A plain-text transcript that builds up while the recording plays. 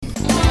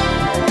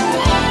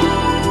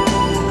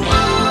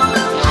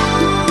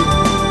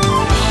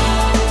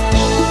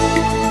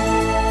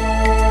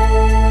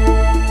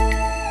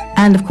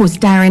and of course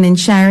Darren and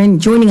Sharon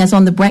joining us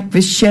on The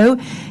Breakfast Show.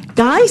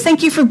 Guys,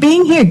 thank you for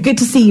being here. Good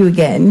to see you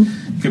again.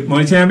 Good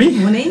morning, Tammy.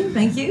 Morning,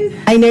 thank you.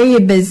 I know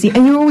you're busy,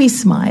 and you're always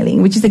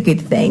smiling, which is a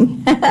good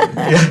thing.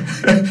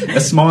 A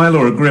smile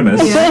or a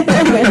grimace?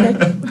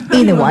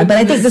 Either one, but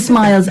I think the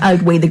smiles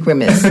outweigh the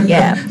grimace,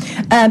 yeah.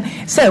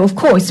 So, of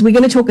course, we're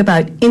going to talk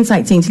about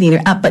Inside St.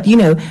 Helena app, but,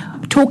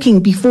 talking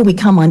before we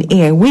come on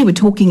air, we were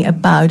talking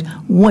about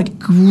what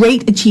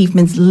great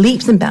achievements,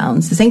 leaps and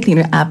bounds, the St.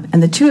 Helena app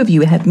and the two of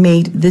you have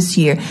made this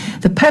year.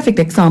 The perfect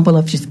example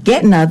of just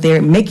getting out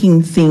there,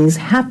 making things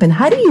happen.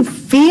 How do you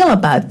feel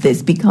about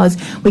this? Because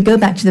we go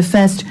back to the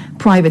first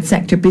private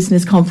sector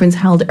business conference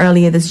held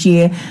earlier this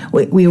year.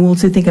 We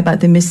also think about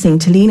the Miss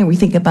St. Helena. We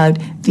think about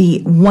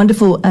the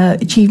wonderful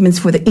achievements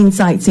for the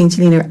Inside St.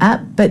 Helena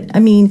app. But, I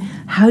mean,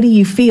 how do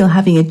you feel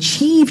having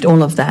achieved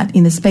all of that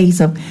in the space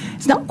of,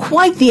 it's not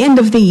quite the end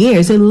of the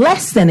year, so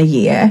less than a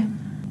year?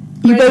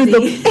 You both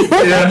look, you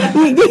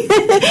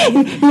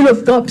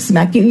look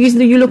gobsmacked.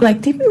 You look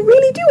like, did we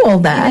really do all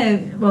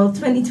that? Well,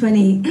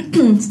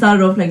 2020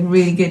 started off like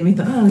really good. We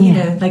thought,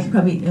 like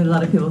probably a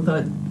lot of people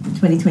thought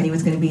 2020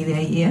 was going to be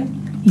their year.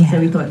 Yeah. So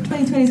we thought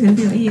 2020 is going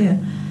to be our year.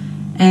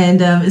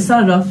 And it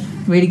started off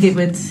really good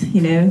with,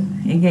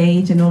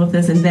 Engage and all of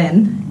this, and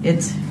then it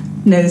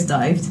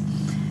nosedived.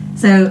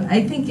 So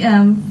I think,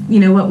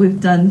 what we've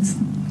done,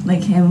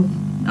 like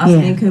us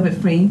being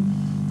COVID-free,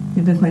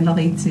 we've been quite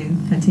lucky to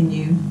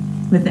continue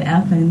with the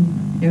app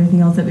and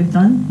everything else that we've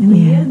done in the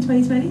year in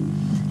 2020.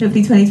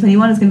 Hopefully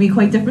 2021 is going to be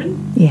quite different.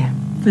 Yeah.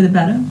 For the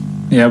better.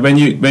 Yeah, when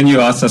you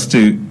asked us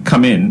to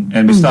come in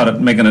and we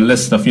started making a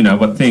list of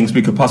what things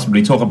we could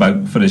possibly talk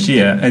about for this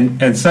year,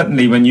 and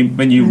certainly when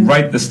you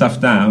write the stuff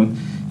down,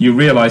 you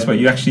realise what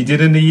you actually did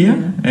in the year.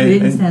 Yeah. We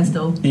didn't stand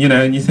still.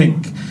 And you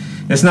think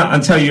it's not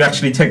until you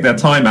actually take that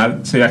time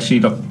out to actually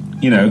look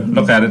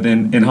at it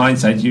in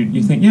hindsight,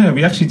 you think,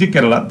 we actually did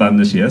get a lot done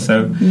this year.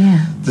 So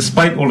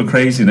despite all the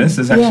craziness,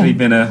 there's actually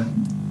been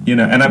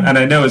and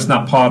I know it's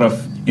not part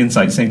of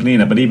Inside St.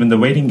 Helena, but even the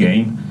waiting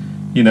game,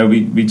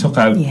 we took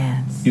out,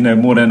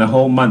 more than a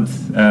whole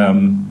month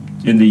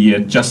in the year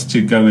just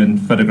to go and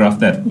photograph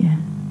that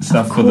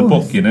stuff for the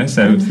book, so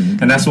absolutely.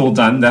 And that's all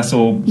done. That's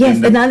all.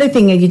 Yes, another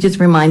thing that you just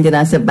reminded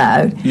us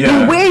about. Yeah.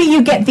 And where do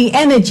you get the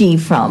energy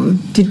from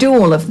to do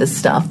all of this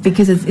stuff?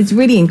 Because it's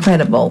really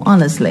incredible,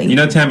 honestly.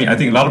 Tammy, I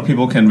think a lot of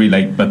people can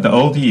relate, but the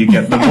older you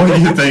get, the more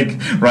you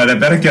think, right, I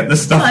better get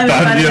this stuff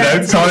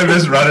done. Time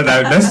is running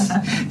out.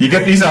 You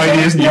get these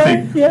ideas and you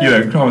think,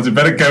 come on, I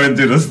better go and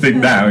do this thing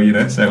now.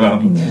 So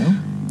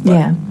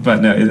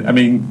But no, I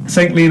mean,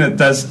 St. Helena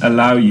does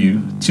allow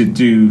you to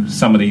do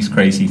some of these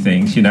crazy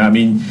things.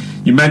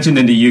 You mentioned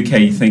in the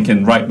UK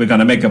thinking, right, we're going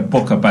to make a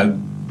book about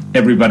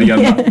everybody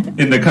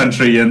in the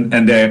country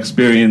and their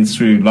experience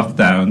through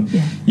lockdown.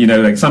 Yeah.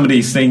 Like some of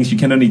these things you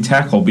can only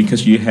tackle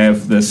because you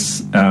have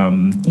this,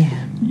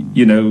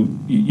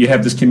 you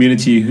have this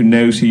community who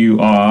knows who you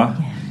are.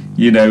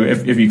 Yeah.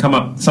 If you come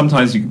up,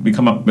 sometimes we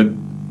come up with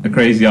a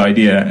crazy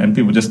idea and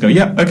people just go,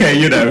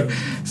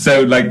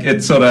 So like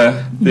it's sort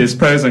of, there's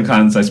pros and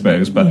cons, I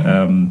suppose, but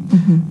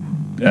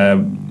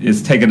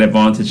it's taking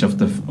advantage of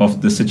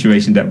the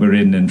situation that we're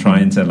in and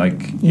trying to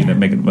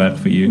make it work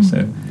for you.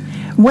 So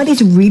what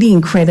is really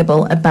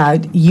incredible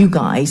about you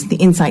guys, the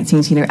Inside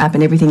St. Helena app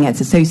and everything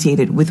that's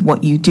associated with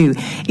what you do,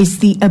 is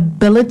the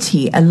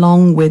ability,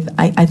 along with,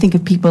 I think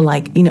of people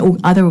like,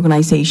 other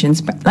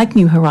organizations like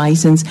New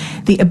Horizons,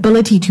 the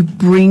ability to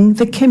bring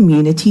the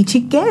community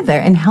together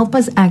and help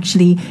us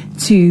actually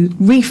to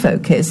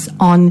refocus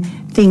on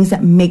things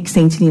that make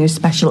St. Helena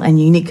special and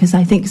unique, because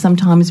I think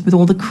sometimes with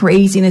all the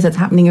craziness that's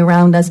happening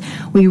around us,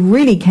 we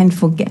really can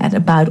forget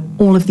about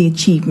all of the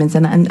achievements,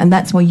 and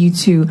that's why you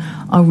two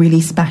are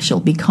really special,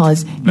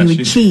 because you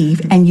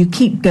achieve and you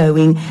keep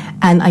going.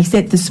 And I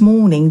said this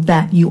morning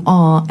that you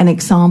are an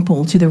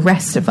example to the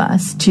rest of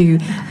us to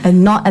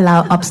not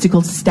allow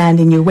obstacles to stand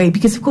in your way,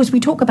 because of course we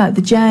talk about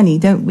the journey,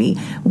 don't we,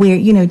 where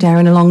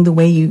Darren, along the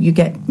way you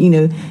get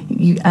you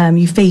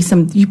face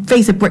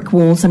a brick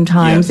wall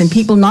sometimes, and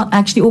people not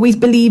actually always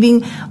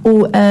believing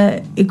or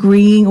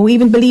agreeing or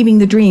even believing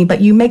the dream,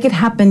 but you make it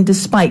happen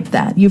despite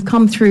that. You've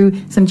come through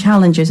some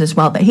challenges as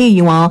well, but here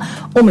you are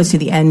almost to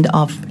the end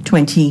of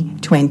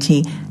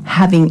 2020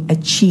 having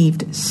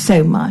achieved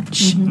so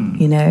much,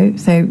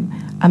 so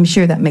I'm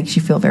sure that makes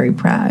you feel very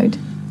proud.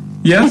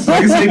 Yes,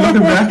 like I say,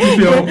 looking back, you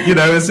feel,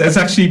 it's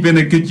actually been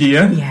a good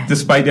year,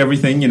 despite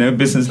everything,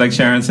 business, like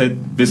Sharon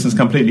said, business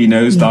completely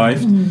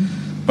nosedived.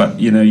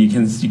 But you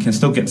can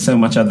still get so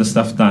much other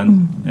stuff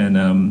done,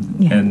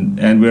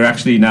 and we're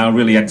actually now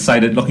really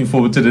excited, looking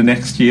forward to the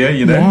next year.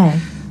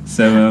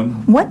 So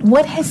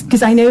what has,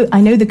 because I know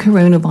the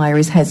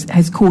coronavirus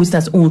has caused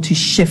us all to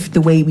shift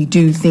the way we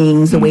do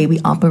things, the way we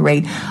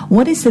operate.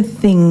 What is the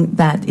thing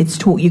that it's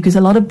taught you? Because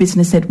a lot of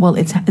business said, well,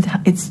 it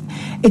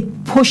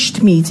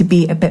pushed me to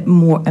be a bit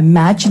more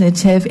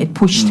imaginative. It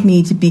pushed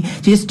me to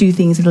just do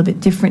things a little bit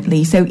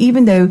differently. So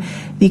even though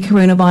the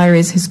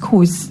coronavirus has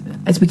caused,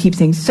 as we keep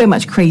saying, so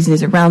much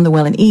craziness around the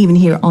world, and even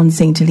here on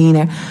St.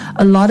 Helena,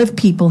 a lot of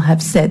people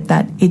have said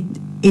that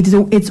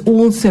it's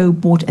also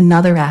brought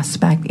another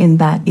aspect in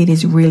that it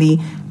has really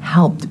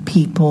helped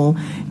people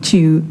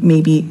to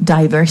maybe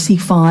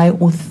diversify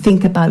or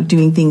think about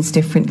doing things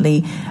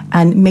differently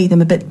and made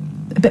them a bit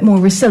more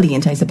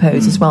resilient, I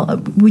suppose, as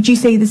well. Would you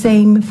say the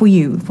same for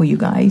you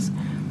guys?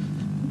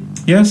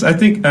 Yes, I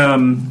think,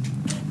 I'll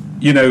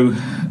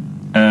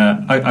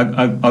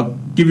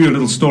give you a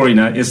little story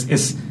now.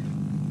 It's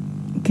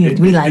good.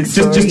 We like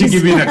stories. Just to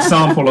give you an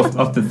example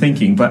of the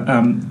thinking. But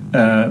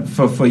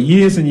for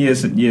years and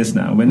years and years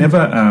now, whenever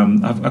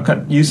I've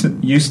got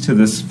used to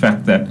this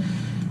fact that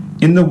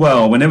in the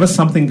world, whenever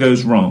something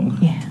goes wrong,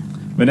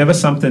 whenever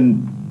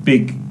something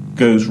big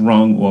goes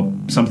wrong or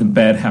something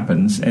bad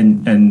happens,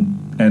 and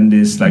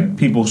there's like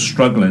people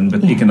struggling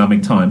with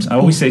economic times, I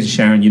always say to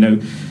Sharon,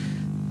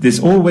 there's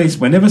always,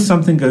 whenever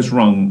something goes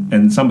wrong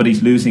and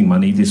somebody's losing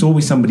money, there's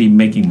always somebody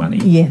making money.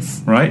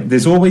 Yes. Right?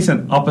 There's always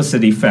an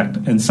opposite effect.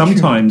 And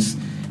sometimes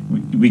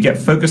we get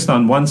focused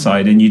on one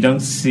side and you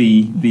don't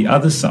see the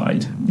other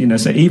side.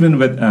 So even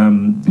with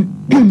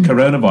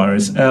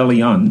coronavirus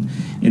early on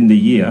in the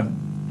year,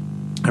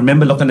 I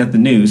remember looking at the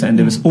news and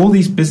there was all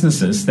these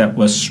businesses that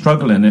were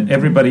struggling and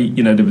everybody,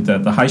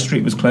 the high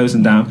street was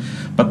closing down.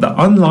 But the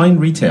online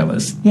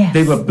retailers,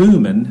 they were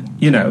booming,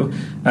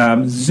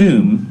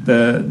 Zoom,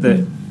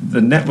 the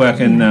network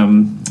and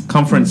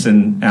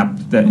conferencing app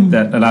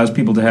that allows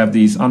people to have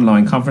these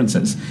online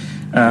conferences.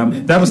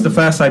 That was the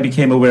first I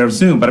became aware of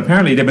Zoom, but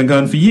apparently they've been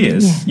going for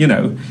years,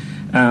 So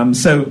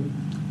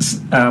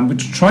we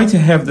try to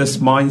have this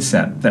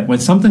mindset that when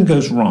something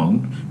goes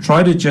wrong,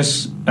 try to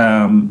just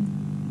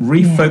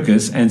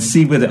refocus and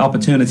see where the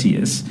opportunity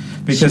is,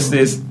 because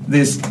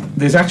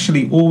there's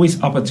actually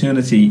always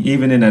opportunity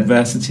even in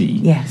adversity.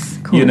 Yes,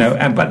 of course.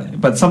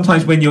 But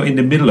sometimes when you're in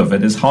the middle of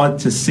it, it's hard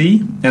to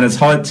see and it's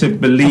hard to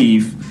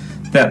believe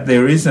that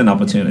there is an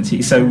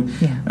opportunity. So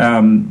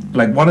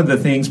like one of the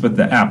things with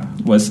the app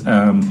was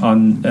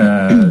on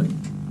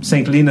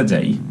St. Helena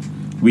Day,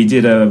 we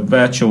did a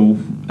virtual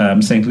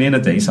St. Helena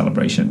Day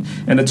celebration,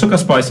 and it took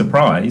us by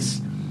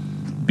surprise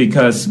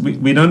because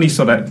we'd only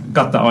sort of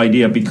got the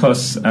idea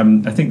because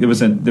I think there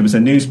was a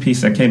news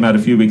piece that came out a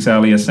few weeks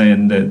earlier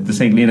saying that the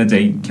St. Helena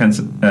Day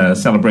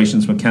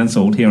celebrations were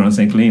cancelled here on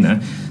St.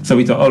 Helena. So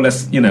we thought,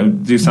 let's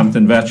do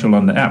something virtual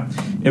on the app.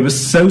 It was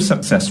so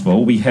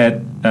successful. We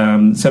had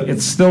so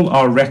it's still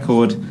our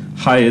record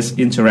highest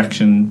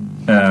interaction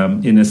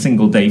in a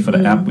single day for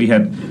the app. We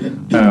had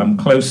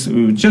close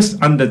to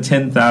just under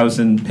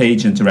 10,000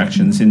 page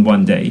interactions in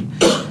one day.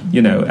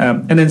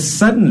 And then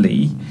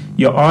suddenly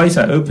your eyes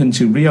are open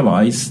to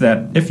realize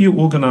that if you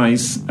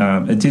organize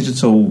a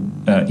digital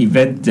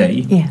event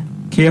day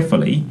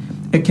carefully,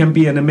 it can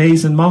be an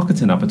amazing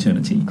marketing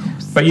opportunity.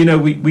 But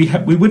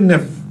we wouldn't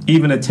have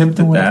even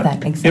attempted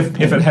that if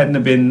it hadn't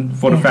have been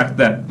for the fact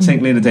that St.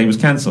 Helena Day was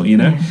cancelled.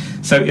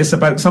 So it's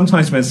about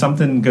sometimes when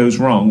something goes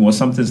wrong or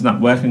something's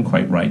not working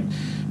quite right,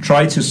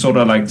 try to sort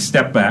of like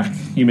step back,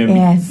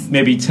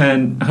 maybe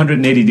turn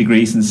 180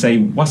 degrees and say,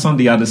 what's on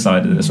the other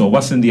side of this, or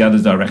what's in the other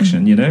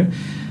direction,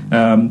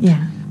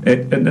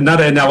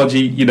 Another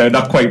analogy,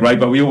 not quite right,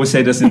 but we always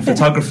say this in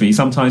photography.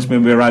 Sometimes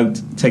when we're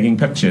out taking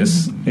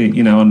pictures,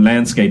 on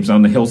landscapes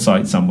on the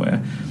hillside somewhere,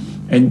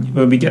 and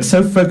when we get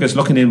so focused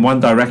looking in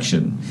one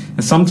direction,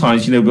 and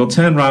sometimes, we'll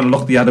turn around and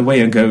look the other way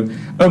and go,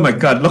 oh my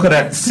God, look at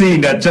that scene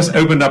that just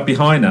opened up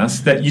behind us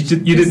that you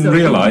didn't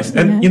realize.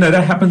 And,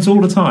 that happens all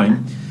the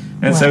time.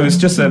 And so it's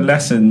just a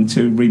lesson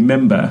to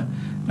remember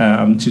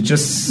to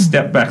just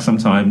step back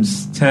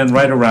sometimes, turn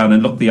right around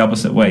and look the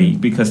opposite way,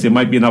 because there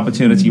might be an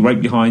opportunity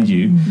right behind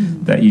you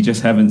that you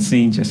just haven't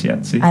seen just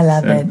yet. See? I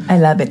love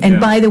it. And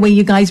by the way,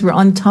 you guys were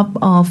on top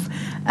of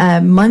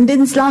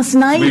Mundens last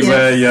night. We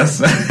were, yes.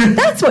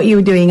 That's what you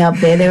were doing up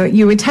there.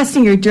 You were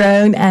testing your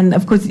drone, and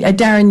of course,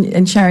 Darren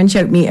and Sharon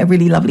showed me a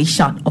really lovely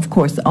shot, of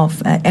course, of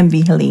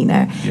MV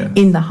Helena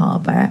in the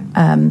harbour.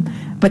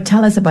 But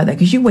tell us about that,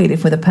 because you waited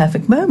for the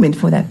perfect moment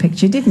for that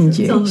picture, didn't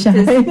you? So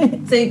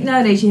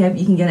nowadays you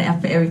can get an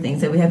app for everything.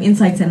 So we have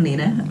Insights St.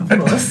 Helena, of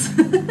course,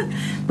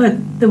 but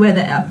the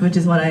weather app, which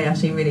is what I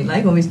actually really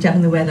like, always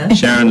checking the weather.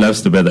 Sharon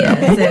loves the weather app.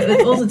 So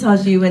it also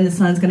tells you when the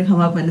sun's going to come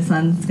up, when the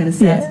sun's going to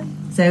set. Yeah.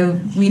 So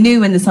we knew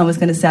when the sun was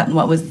going to set and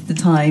what was the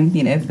time,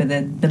 for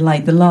the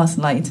light, the last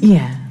light.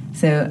 Yeah.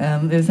 So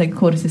it was like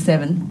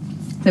 6:45.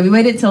 So we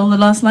waited till the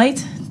last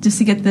light just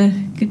to get the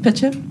good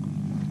picture.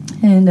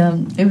 And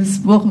we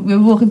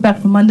were walking back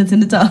from Mundens in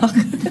the dark.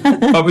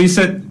 But we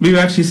were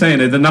actually saying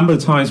that the number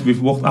of times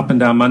we've walked up and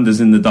down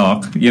Mundens in the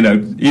dark,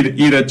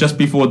 either just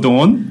before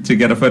dawn to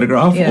get a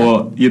photograph,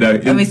 or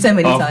so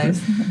many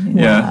times.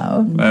 Yeah,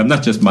 wow.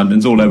 Not just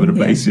Mundens, all over the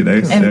place,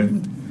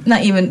 And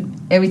not even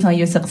every time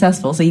you're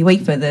successful. So you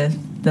wait for the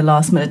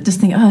last minute, just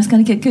think, it's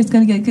going to get good,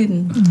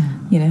 and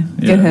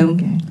go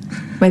home.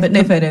 Okay. But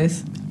no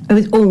photos. It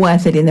was all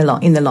worth it in the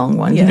long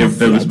run. Yeah. It was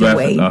worth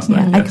it last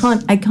night. Yes.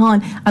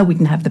 I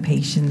wouldn't have the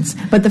patience.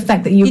 But the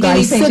fact that you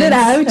guys sit it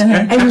out and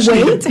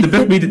actually, wait. The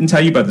bit we didn't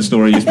tell you about the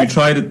story is we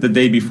tried it the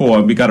day before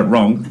and we got it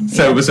wrong.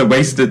 So it was a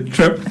wasted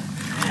trip.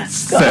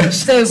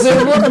 So we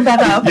were walking back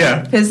up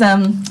because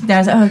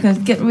Darren's like, it's going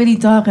to get really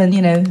dark and,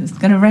 it's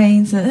going to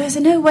rain. So I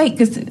said, no, wait,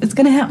 because it's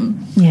going to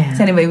happen. Yeah.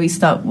 So anyway, we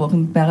stopped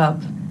walking back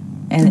up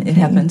and it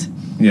happened.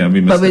 Yeah,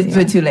 we missed it. But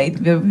we're too late.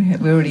 We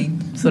already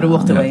sort of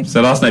walked away.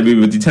 So last night we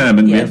were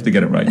determined we have to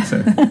get it right. So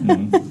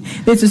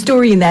there's a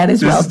story in that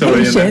as well.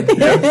 Patience.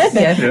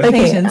 Okay,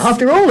 Patience.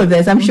 after all of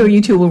this, I'm sure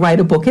you two will write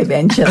a book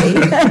eventually.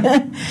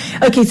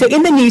 Okay, so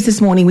in the news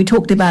this morning, we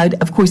talked about,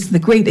 of course, the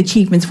great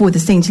achievements for the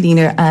St.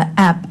 Helena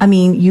app. I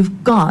mean,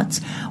 you've got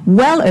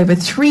well over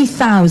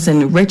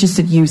 3,000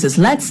 registered users.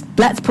 Let's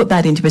put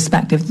that into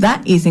perspective.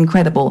 That is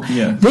incredible.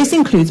 Yeah. This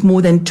includes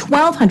more than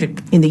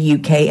 1,200 in the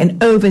UK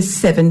and over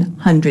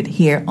 700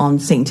 here on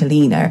St.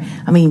 Helena.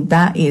 I mean,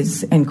 that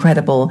is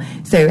incredible.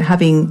 So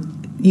having,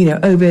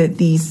 over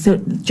these, so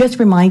just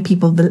remind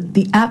people that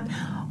the app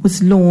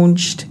was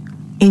launched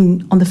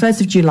on the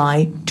 1st of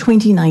July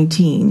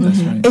 2019.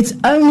 That's right. It's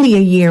only a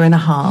year and a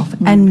half,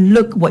 and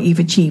look what you've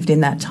achieved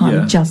in that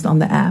time just on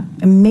the app.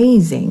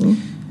 Amazing.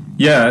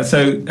 Yeah,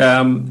 so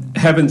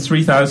having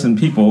 3,000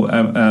 people,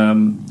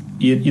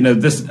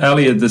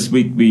 earlier this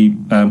week we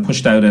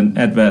pushed out an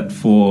advert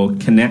for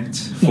Connect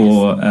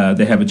for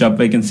they have a job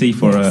vacancy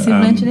for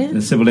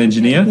a civil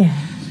engineer. Yeah.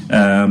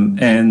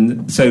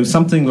 And so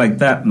something like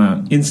that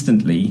now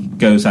instantly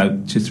goes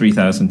out to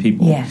 3,000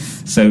 people.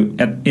 Yes. So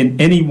in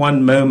any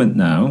one moment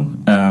now,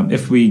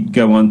 if we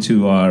go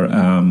onto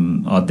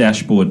our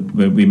dashboard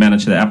where we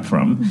manage the app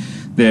from,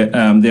 there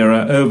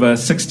are over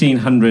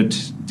 1,600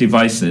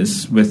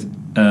 devices with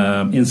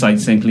Insight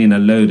St. Helena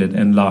loaded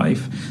and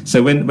live.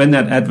 So when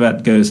that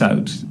advert goes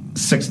out,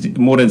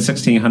 more than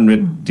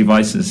 1,600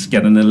 devices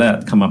get an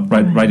alert come up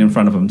right in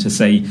front of them to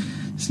say,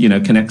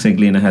 Connect St.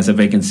 Helena has a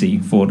vacancy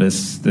for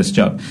this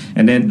job.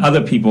 And then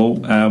other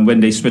people, when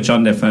they switch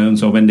on their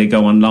phones or when they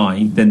go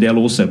online, then they'll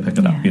also pick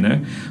it up,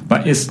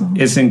 But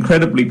it's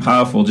incredibly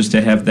powerful just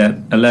to have that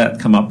alert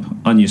come up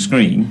on your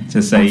screen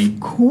to say... Of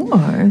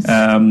course.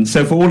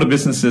 So for all the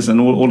businesses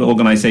and all the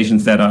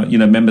organizations that are,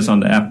 members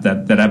on the app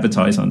that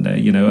advertise on there,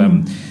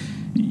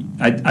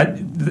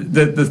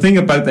 the thing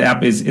about the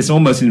app is it's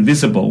almost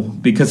invisible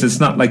because it's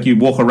not like you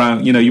walk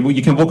around.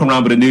 You can walk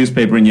around with a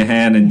newspaper in your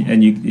hand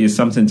and it's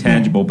something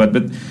tangible. But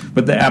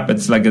the app,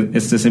 it's like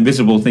it's this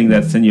invisible thing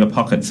that's in your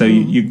pocket. So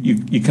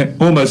you can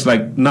almost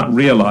like not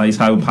realize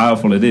how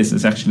powerful it is.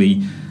 It's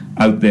actually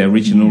out there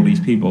reaching all these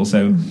people.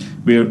 So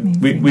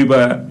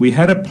we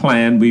had a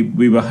plan.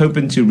 We were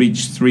hoping to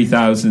reach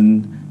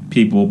 3,000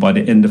 people by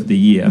the end of the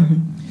year,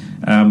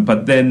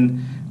 but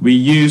then. We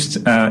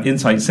used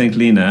Insight St.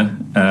 Helena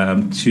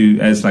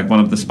as like one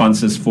of the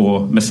sponsors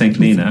for Miss St.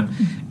 Helena,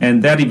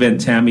 and that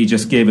event, Tammy,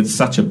 just gave it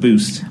such a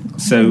boost.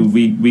 So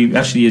we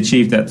actually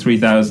achieved that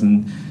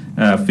 3,000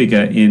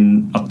 figure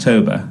in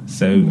October.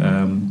 So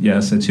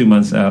so 2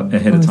 months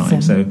ahead of time.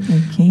 So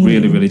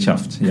really, really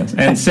chuffed. Yes,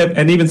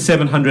 and even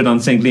 700 on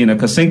St. Helena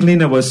because St.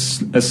 Helena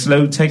was a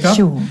slow take up.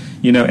 Sure.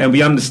 And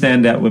we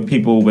understand that with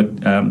people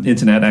with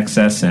internet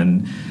access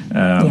and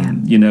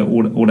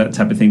all that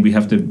type of thing, we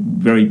have to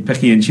very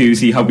picky and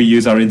choosy how we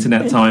use our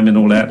internet time and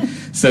all that.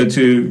 So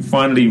to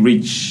finally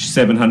reach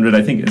 700,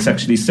 I think it's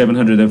actually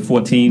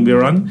 714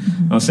 we're on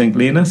St.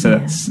 Helena. So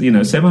that's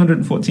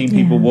 714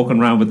 people walking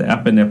around with the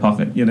app in their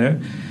pocket.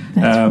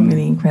 That's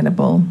really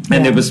incredible.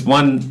 And there was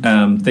one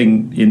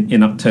thing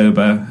in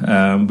October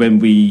when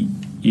we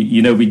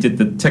did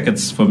the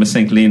tickets for Miss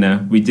St.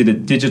 Helena. We did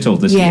it digital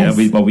this year.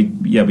 We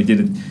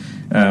did it.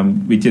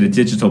 We did it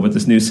digital with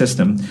this new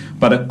system.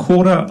 But a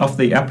quarter of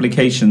the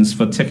applications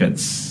for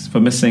tickets for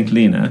Miss St.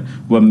 Helena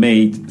were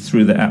made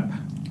through the app.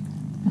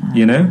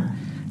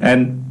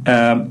 And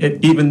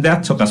even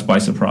that took us by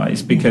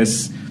surprise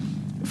because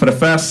for the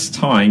first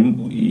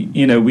time,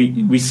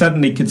 we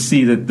suddenly could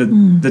see that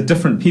the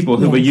different people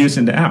who were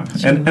using the app,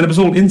 and it was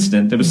all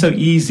instant. It was so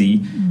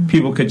easy.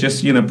 People could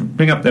just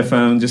bring up their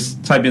phone,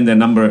 just type in their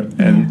number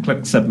and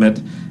click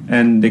submit,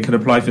 and they could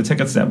apply for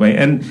tickets that way.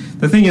 And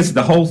the thing is,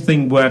 the whole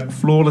thing worked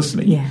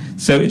flawlessly. Yeah.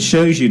 So it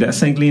shows you that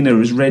St. Helena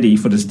is ready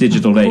for this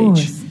digital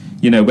age.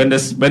 When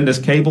this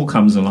cable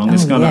comes along,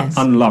 it's going to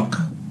unlock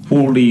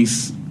all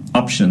these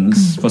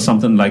options for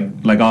something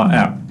like our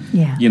app.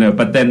 Yeah.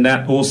 But then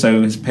that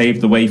also has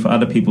paved the way for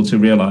other people to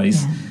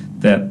realize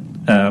that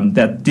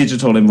that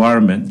digital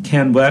environment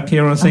can work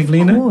here on St.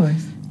 Helena.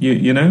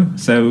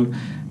 So.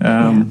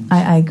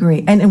 I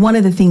agree, and one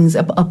of the things,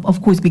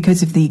 of course,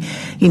 because of the,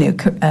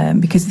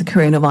 because of the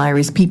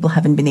coronavirus, people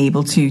haven't been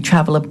able to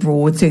travel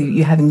abroad, so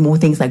you're having more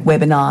things like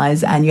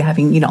webinars, and you're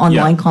having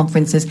online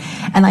conferences,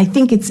 and I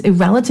think it's a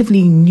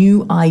relatively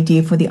new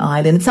idea for the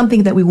island. It's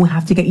something that we will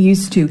have to get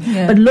used to.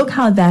 Yeah. But look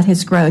how that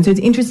has grown. So it's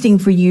interesting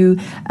for you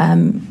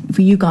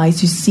guys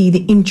to see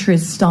the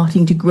interest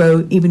starting to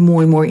grow even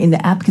more and more in the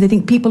app, because I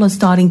think people are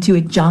starting to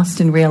adjust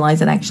and realize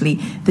that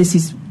actually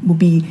this will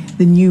be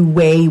the new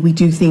way we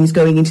do things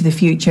going into the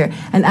future.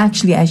 And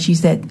actually, as you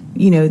said,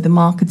 the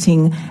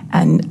marketing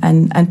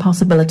and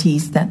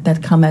possibilities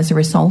that come as a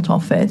result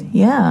of it.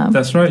 Yeah.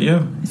 That's right,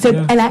 yeah. So,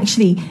 and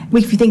actually,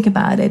 if you think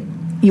about it,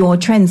 you're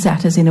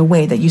trendsetters in a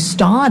way that you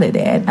started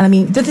it. And I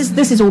mean,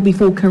 this is all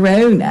before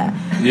Corona.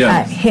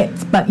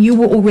 hit, but you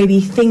were already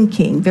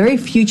thinking very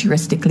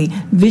futuristically,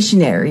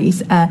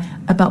 visionaries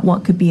about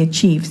what could be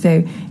achieved.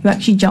 So you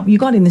actually you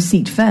got in the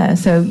seat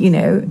first. So,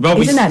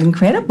 isn't that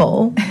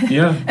incredible?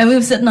 Yeah. And we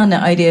were sitting on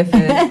that idea for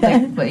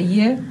a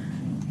year.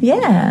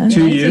 Yeah.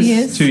 2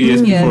 years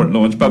before it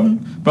launched.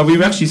 But we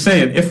were actually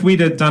saying if we'd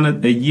have done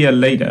it a year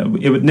later,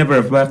 it would never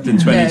have worked in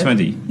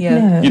 2020.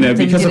 No.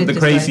 Because of the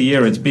crazy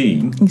year it's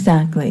been.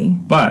 Exactly.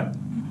 But,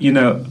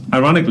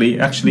 ironically,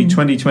 actually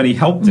 2020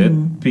 helped it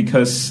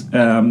because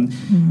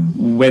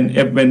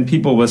when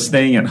people were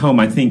staying at home,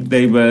 I think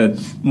they were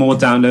more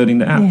downloading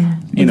the app. Yeah,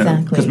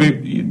 exactly. Because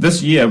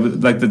this year,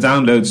 the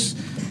downloads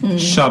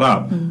shot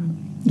up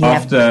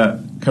after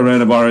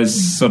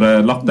coronavirus sort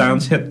of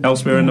lockdowns hit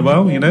elsewhere in the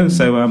world,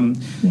 so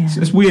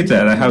it's weird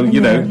that how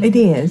it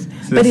is,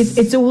 but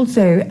it's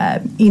also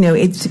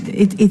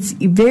it's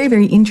very,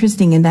 very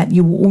interesting in that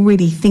you were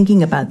already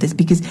thinking about this,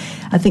 because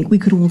I think we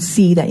could all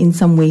see that in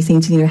some way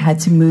St. Helena had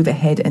to move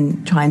ahead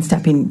and try and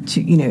step into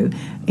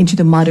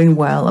the modern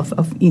world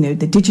of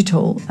the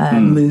digital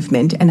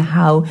movement, and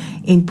how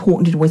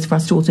important it was for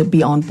us to also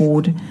be on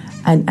board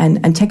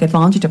and take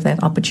advantage of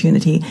that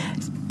opportunity.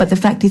 But the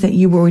fact is that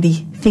you were already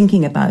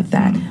thinking about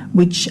that,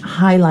 which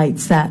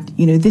highlights that,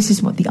 this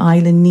is what the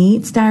island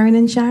needs, Darren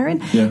and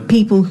Sharon. Yeah.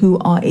 People who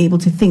are able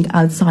to think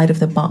outside of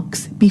the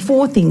box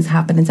before things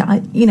happen and say,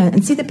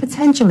 and see the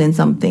potential in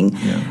something.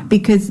 Yeah.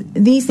 Because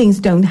these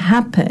things don't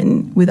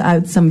happen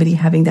without somebody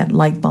having that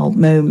light bulb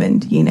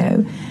moment,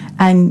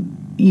 And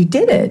you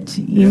did it.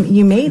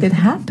 You made it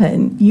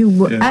happen. You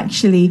were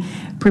actually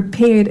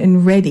prepared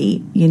and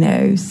ready,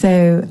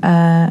 So,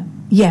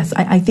 yes,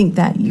 I think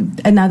that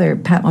another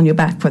pat on your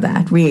back for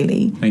that,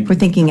 really, for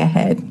thinking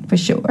ahead, for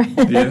sure.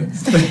 Yeah.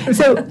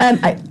 So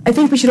I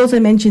think we should also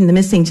mention the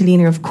Miss St.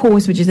 Helena, of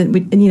course, which is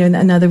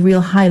another real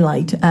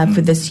highlight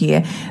for this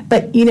year.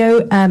 But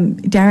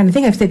Darren, I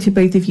think I've said to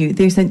both of you,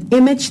 there's an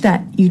image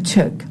that you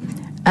took,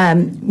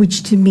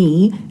 which to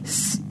me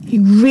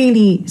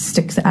really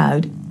sticks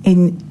out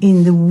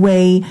in the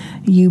way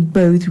you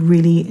both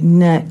really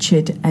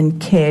nurtured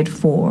and cared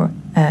for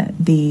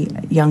the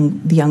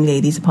young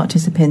ladies,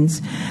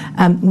 participants,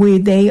 where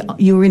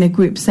you're in a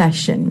group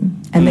session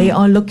and they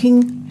are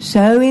looking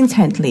so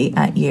intently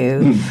at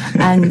you,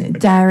 and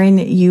Darren,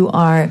 you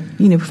are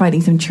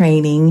providing some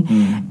training,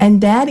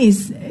 and that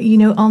is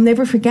I'll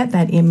never forget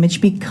that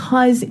image,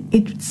 because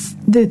it's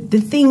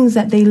the things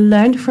that they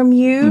learned from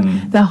you,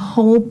 the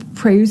whole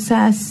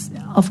process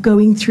of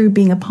going through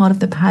being a part of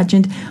the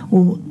pageant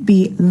will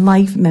be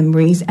life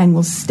memories and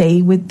will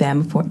stay with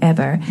them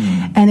forever.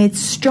 And it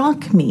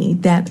struck me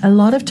that a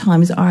lot of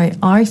times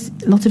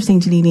lots of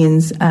St.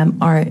 Helenians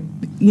are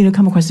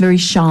come across very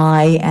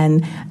shy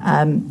and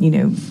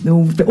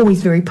they're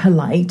always very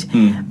polite,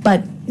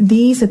 but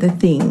these are the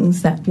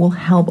things that will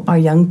help our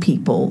young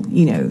people,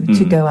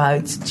 to go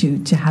out,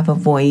 to have a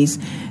voice,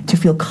 to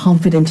feel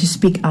confident, to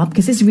speak up,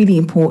 because it's really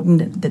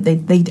important that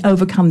they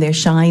overcome their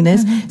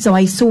shyness. So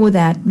I saw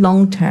that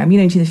long term,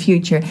 into the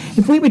future.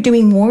 If we were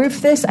doing more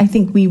of this, I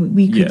think we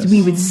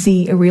would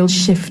see a real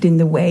shift in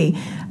the way,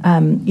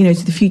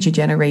 to the future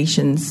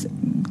generations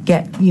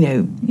get,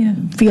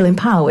 feel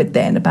empowered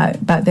then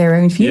about their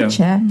own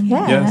future.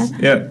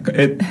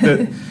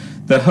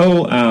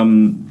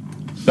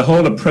 The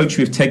whole approach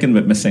we've taken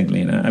with Miss St.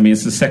 Helena,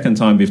 it's the second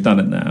time we've done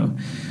it now,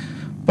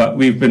 but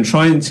we've been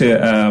trying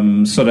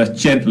to sort of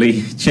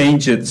gently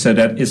change it so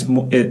that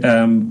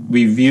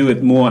we view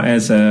it more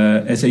as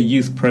a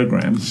youth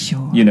program,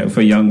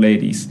 for young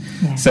ladies.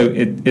 Yeah. So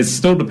it's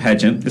still the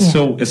pageant, it's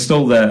still the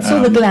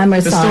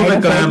glamour side, still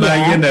the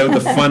glamour, the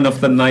fun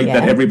of the night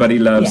that everybody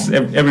loves.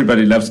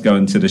 Everybody loves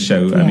going to the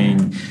show.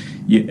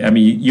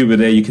 You were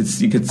there. You could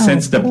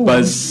sense the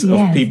buzz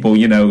of people.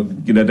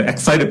 The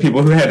excited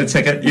people who had a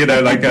ticket.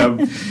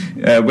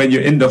 When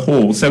you're in the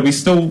hall. So we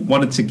still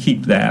wanted to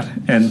keep that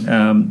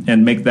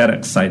and make that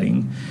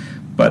exciting,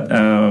 but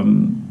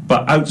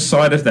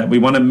outside of that, we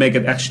want to make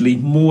it actually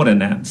more than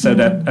that. So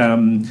that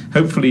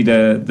hopefully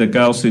the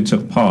girls who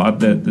took part,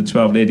 the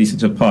 12 ladies who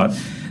took part,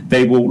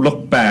 they will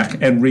look back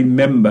and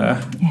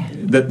remember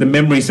that the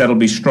memories that'll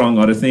be strong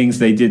are the things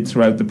they did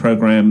throughout the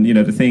program.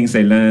 The things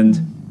they learned.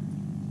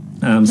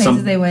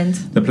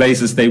 The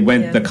places they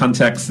went, the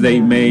contacts they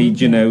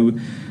made, I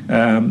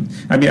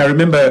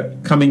remember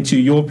coming to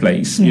your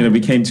place, we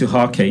came to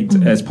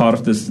Harkate as part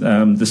of this,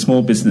 the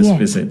small business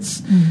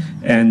visits.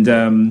 And,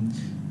 on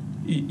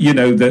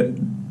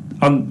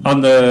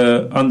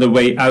the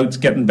way out,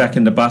 getting back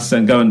in the bus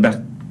and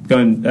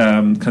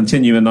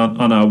continuing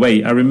on our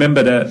way, I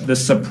remember the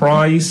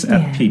surprise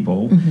at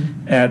people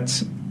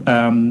at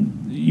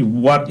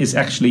what is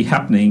actually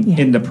happening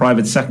in the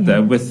private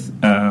sector with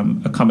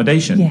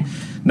accommodation.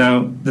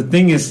 Now, the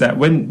thing is that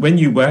when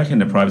you work in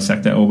the private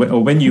sector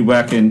or when you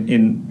work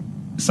in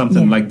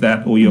something like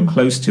that, or you're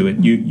close to it,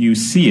 you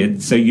see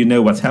it, so you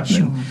know what's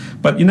happening.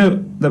 But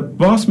the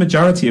vast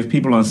majority of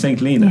people on St.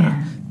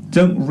 Helena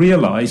don't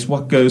realize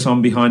what goes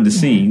on behind the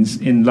scenes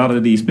in a lot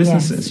of these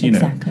businesses.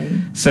 Exactly.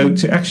 So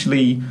to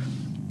actually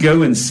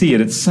go and see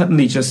it, it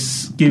suddenly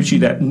just gives you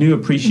that new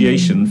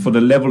appreciation for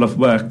the level of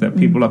work that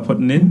people are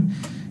putting in.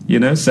 You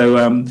know, so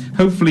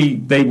hopefully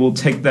they will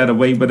take that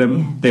away with them.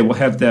 Yeah. They will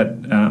have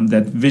that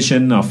that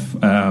vision of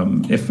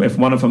if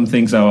one of them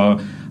thinks, oh,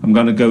 I'm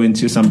going to go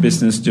into some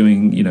business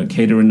doing, you know,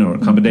 catering or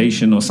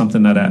accommodation or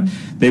something like that,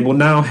 they will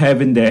now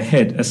have in their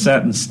head a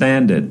certain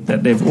standard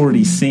that they've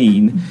already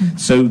seen,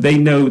 so they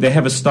know they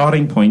have a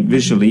starting point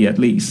visually at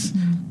least.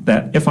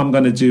 That if I'm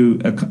going to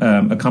do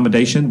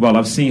accommodation, well,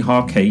 I've seen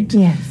Harkate,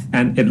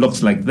 and it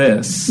looks like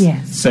this.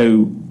 Yes.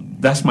 So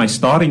that's my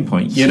starting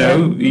point, you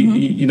know.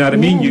 You know what I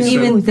mean?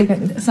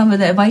 Even some of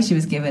the advice she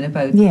was given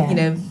about, you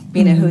know,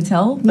 being a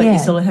hotel, but you're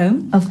still at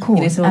home. Of course,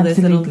 you know, so all those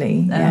little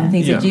things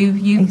that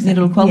you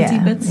little quality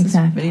bits.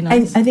 Exactly. Really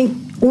nice. And I think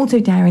also,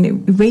 Darren, it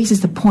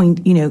raises the point,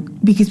 you know,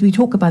 because we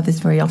talk about this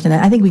very often, and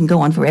I think we can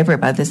go on forever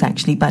about this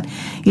actually, but,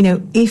 you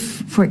know,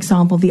 if, for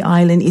example, the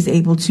island is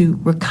able to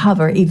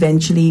recover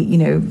eventually, you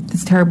know,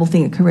 this terrible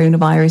thing of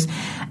coronavirus,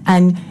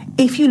 and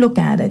if you look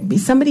at it,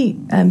 somebody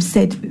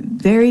said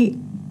very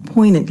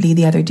poignantly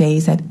the other day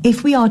is that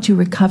if we are to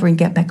recover and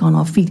get back on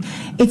our feet,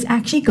 it's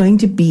actually going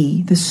to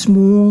be the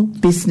small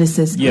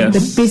businesses,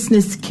 the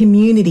business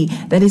community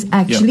that is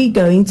actually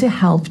going to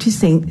help to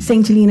St.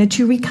 Helena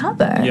to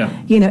recover.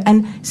 You know,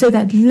 and so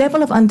that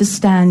level of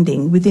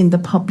understanding within the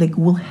public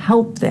will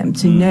help them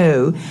to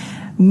know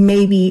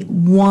maybe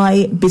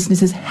why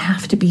businesses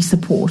have to be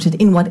supported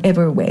in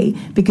whatever way,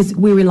 because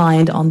we're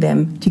reliant on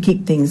them to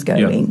keep things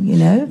going. You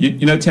know,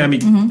 you know, Tammy.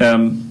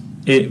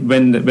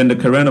 When the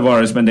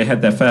coronavirus, when they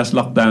had their first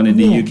lockdown in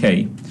the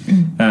UK,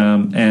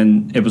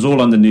 and it was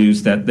all on the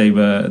news that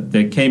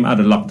they came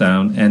out of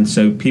lockdown, and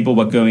so people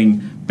were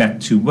going back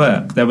to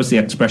work. That was the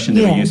expression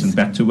they were using,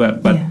 back to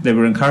work. But they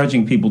were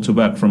encouraging people to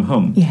work from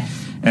home.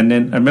 And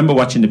then I remember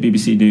watching the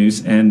BBC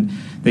News, and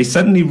they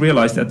suddenly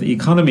realized that the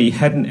economy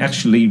hadn't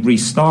actually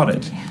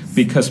restarted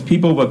because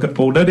people were,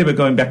 although they were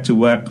going back to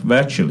work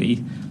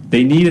virtually,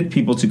 they needed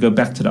people to go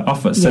back to the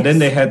office. So then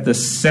they had the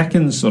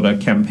second sort of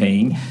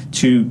campaign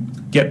to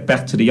get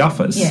back to the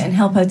office. Yeah, and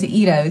help out to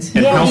eat out.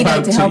 And help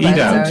out to eat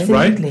out,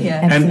 right?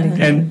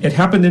 And it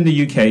happened in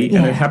the UK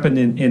and it happened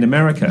in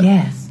America.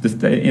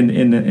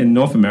 In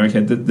North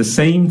America, the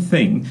same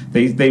thing.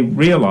 They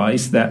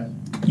realized that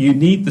you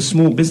need the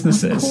small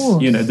businesses.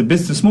 You know, the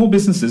small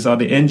businesses are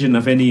the engine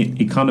of any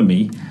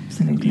economy.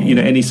 Absolutely. You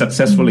know, any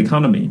successful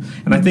economy.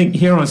 And I think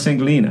here on St.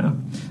 Helena,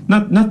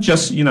 not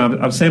just, you know,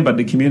 I was saying about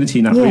the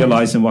community not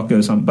realizing what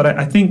goes on, but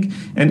I think,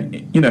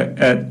 and you know,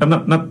 I'm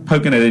not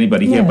poking at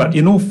anybody here, but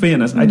in all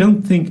fairness, I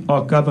don't think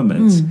our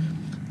government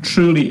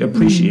truly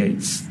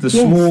appreciates the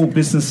small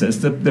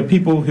businesses, the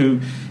people who,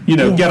 you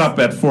know, get up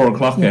at 4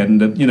 o'clock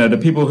and you know, the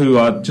people who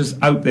are just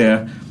out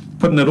there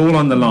putting it all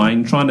on the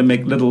line, trying to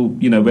make little,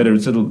 you know, whether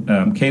it's little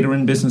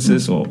catering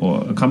businesses or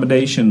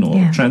accommodation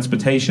or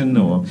transportation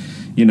or,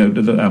 you know,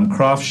 the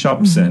craft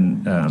shops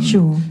and,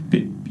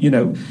 you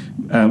know,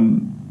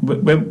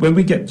 when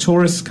we get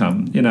tourists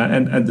come, you know,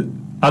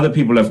 and other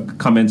people have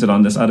commented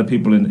on this, other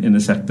people in the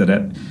sector,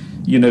 that,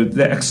 you know,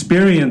 their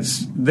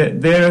experience,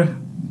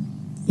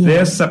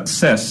 their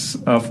success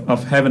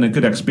of having a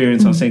good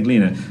experience on St.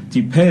 Helena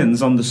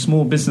depends on the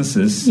small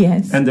businesses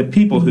and the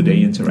people who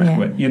they interact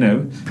with, you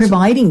know.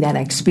 Providing that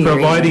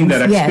experience.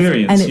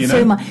 And it's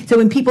so much. So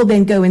when people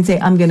then go and say,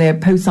 I'm going to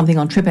post something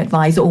on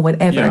TripAdvisor or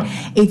whatever,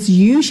 it's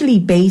usually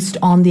based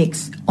on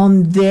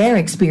their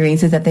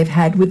experiences that they've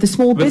had with the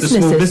small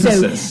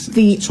businesses. So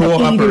the tour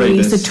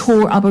eateries, the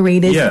tour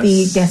operators,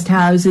 the guest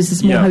houses, the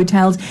small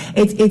hotels.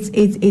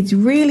 It's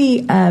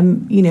really,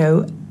 you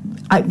know,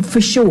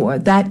 for sure,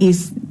 that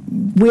is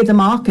where the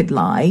market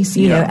lies,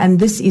 you know, and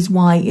this is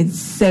why it's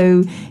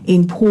so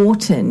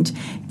important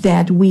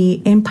that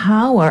we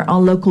empower our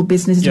local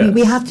businesses.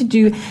 We have to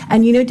do,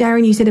 and you know,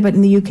 Darren, you said about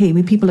in the UK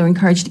where people are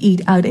encouraged to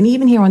eat out, and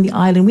even here on the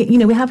island,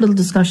 we have little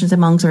discussions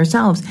amongst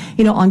ourselves,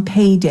 you know, on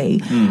payday.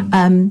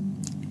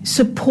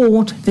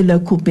 Support the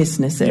local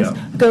businesses.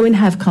 Go and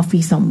have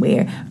coffee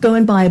somewhere. Go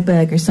and buy a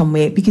burger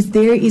somewhere, because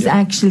there is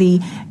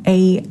actually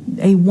a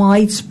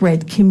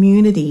widespread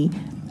community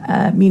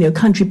you know,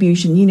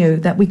 contribution, you know,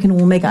 that we can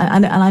all make.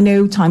 And I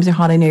know times are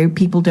hard. I know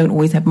people don't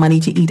always have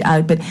money to eat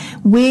out, but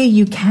where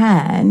you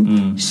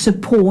can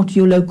support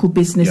your local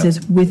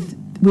businesses with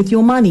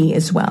your money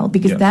as well,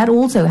 because that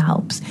also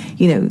helps,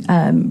 you know,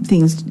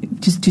 things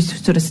to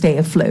sort of stay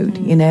afloat,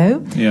 you know.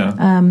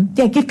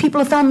 Give people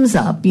a thumbs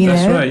up, you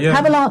know. Right,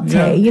 have a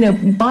latte, you know,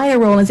 buy a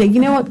roll and say, you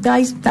know what,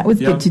 guys, that was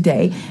good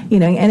today, you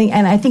know.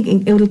 And I think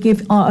it will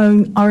give our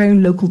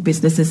own local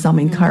businesses some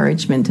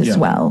encouragement as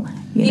well.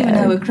 Even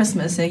though with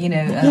Christmas, so, you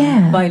know,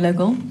 buy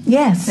local.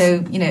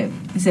 So, you know,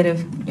 instead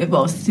of,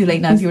 well, it's too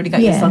late now if you already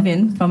got your stuff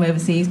in from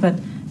overseas, but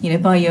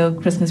buy your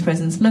Christmas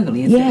presents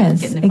locally.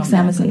 Yes, getting it from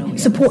exactly. Amazon or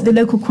Support the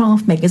local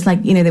craft makers.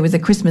 Like, there was a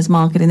Christmas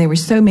market and there were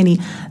so many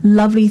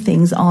lovely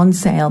things on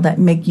sale that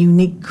make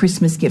unique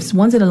Christmas gifts.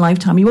 Once in a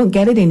lifetime. You won't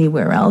get it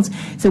anywhere else.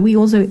 So we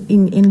also,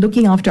 in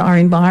looking after our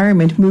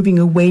environment, moving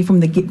away from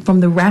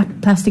the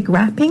plastic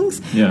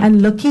wrappings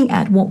and looking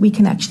at what we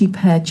can actually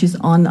purchase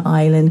on the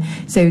island.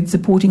 So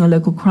supporting our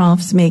local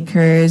crafts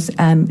makers,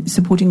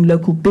 supporting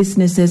local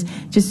businesses,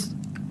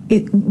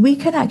 we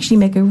could actually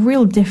make a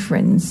real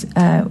difference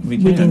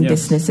within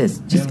businesses.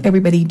 Just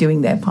everybody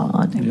doing their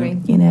part.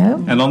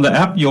 And on the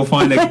app, you'll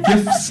find a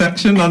gift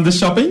section under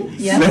shopping.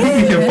 Yeah. So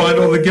you can find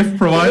all the gift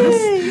providers.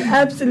 Yay,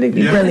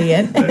 absolutely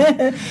brilliant.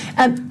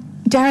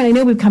 Darren, I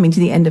know we're coming to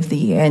the end of the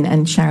year,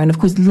 and Sharon, of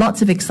course,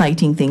 lots of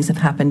exciting things have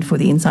happened for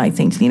the Inside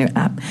St. Helena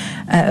app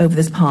over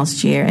this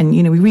past year. And,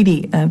 we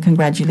really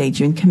congratulate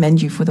you and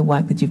commend you for the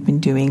work that you've been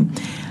doing.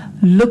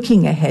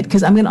 Looking ahead,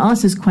 because I'm going to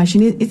ask this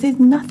question, is there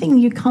nothing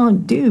you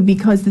can't do?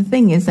 Because the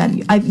thing is that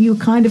you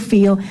kind of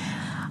feel,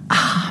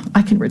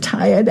 I can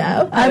retire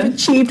now. I've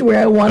achieved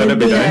where I want to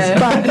be. Nice.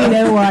 But you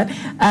know what?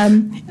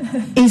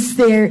 Is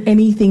there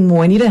anything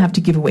more? And you don't have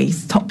to give away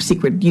top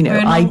secret,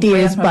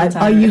 ideas. But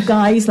are you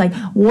guys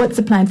what's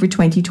the plan for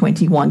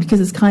 2021?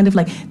 Because it's kind of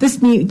like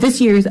this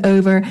year is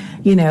over.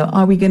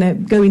 Are we going to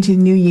go into the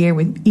new year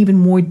with even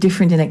more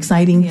different and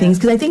exciting things?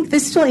 Because I think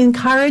this will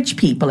encourage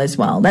people as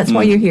well. That's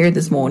why you're here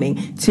this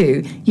morning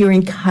too. You're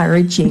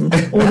encouraging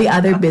all the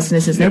other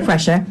businesses. No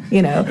pressure,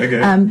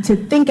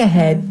 to think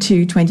ahead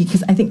to 20.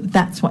 Because I think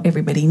that's what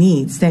everybody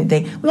needs, don't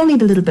they? We all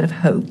need a little bit of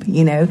hope,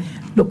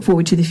 look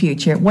forward to the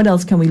future. What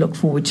else can we look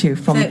forward to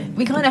from So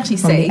we can't actually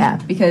say,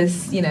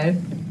 because,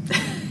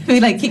 we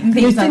like keeping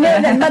things on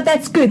there. But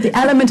that's good. The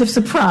element of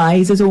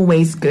surprise is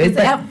always good.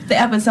 The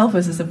app itself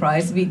was a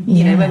surprise. We,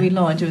 when we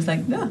launched, it was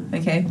like,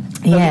 okay.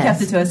 But we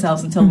kept it to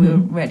ourselves until we were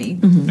ready.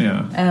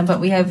 Yeah.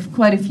 But we have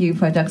quite a few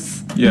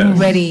products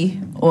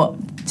ready or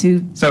to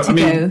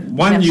go.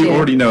 One you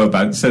already know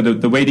about. So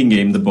the waiting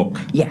game, the book.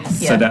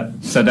 Yes.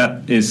 So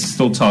that is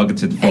still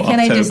targeted for October. Can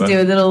I just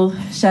do a little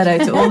shout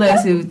out to all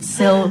those who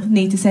still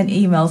need to send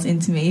emails in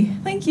to me?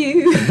 Thank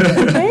you.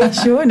 Okay,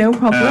 sure, no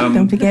problem.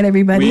 Don't forget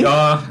everybody. We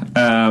are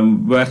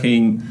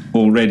working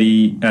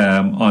already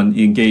on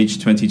Engage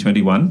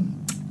 2021.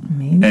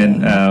 Amazing.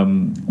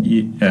 And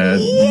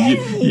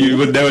you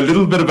would know a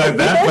little bit about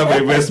that,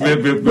 but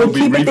we'll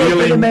be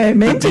revealing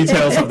the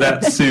details of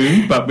that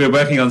soon. But we're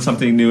working on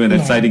something new and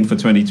exciting for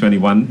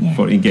 2021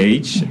 for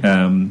Engage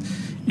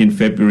in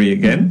February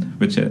again,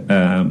 which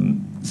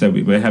so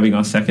we're having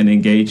our second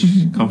Engage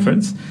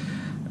conference.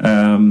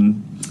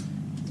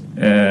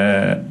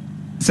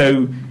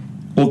 So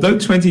although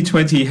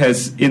 2020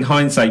 has, in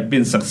hindsight,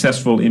 been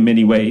successful in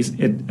many ways,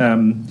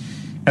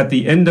 at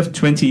the end of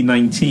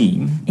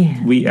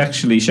 2019, we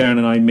actually, Sharon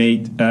and I,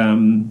 made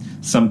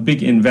some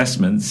big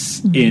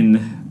investments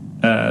in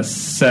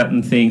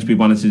certain things we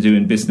wanted to do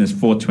in business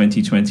for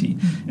 2020.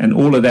 And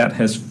all of that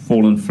has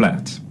fallen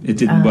flat. It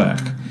didn't work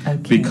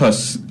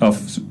because of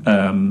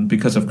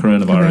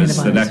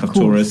coronavirus, the lack of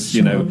tourists,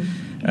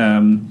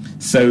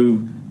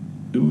 So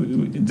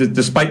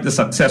despite the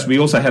success, we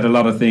also had a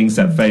lot of things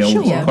that failed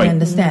quite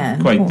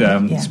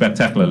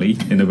spectacularly,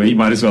 in a way, you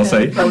might as well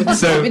say. So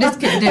we just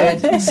couldn't do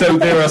it. So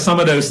there are some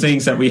of those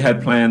things that we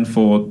had planned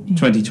for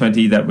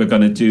 2020 that we're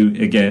going to do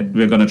again.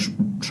 We're going to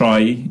try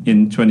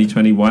in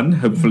 2021.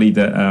 Hopefully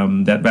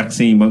that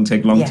vaccine won't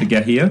take long to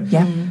get here.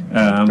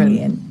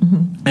 Brilliant.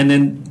 And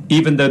then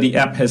even though the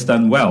app has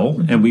done well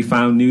and we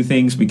found new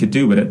things we could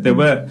do with it,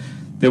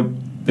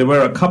 there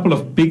were a couple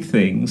of big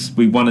things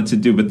we wanted to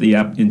do with the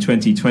app in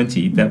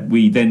 2020 that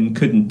we then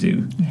couldn't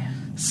do.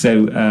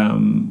 So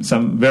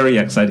some very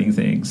exciting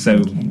things.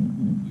 So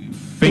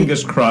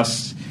fingers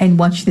crossed. And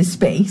watch this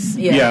space.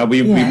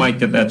 We might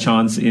get that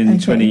chance in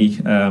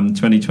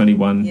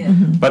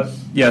 2021. But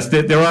yes,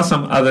 there are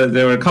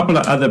a couple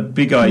of other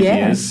big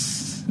ideas.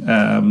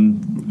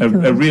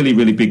 A really,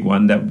 really big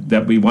one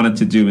that we wanted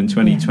to do in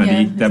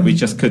 2020 that we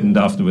just couldn't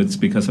afterwards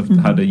because of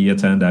how the year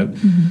turned out.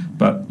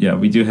 But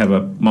we do have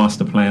a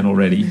master plan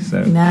already.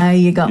 So now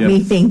you got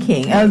me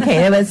thinking.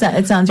 Okay,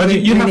 it sounds but really,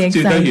 you really have to,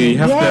 exciting. don't you? You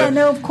have to,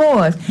 no, of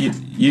course.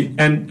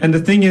 And the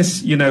thing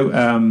is,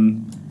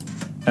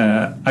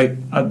 I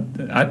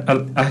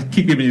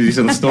keep giving you these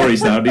little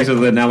stories now. These are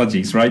the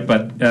analogies, right?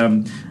 But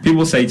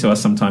people say to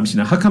us sometimes,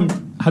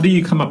 how do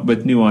you come up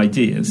with new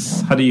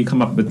ideas? How do you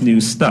come up with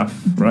new stuff,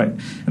 right?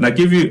 And I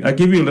give you a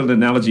little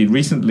analogy.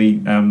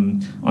 Recently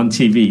on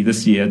TV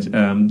this year,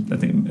 I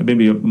think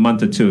maybe a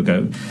month or two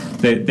ago,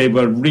 they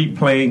were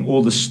replaying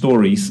all the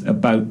stories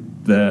about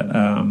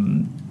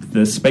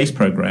the space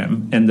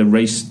program and the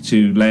race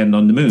to land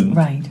on the moon,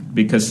 right?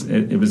 Because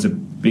it was a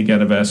big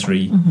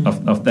anniversary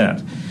of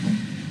that.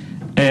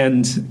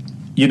 And,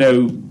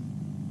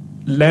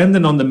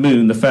 landing on the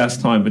moon the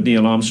first time with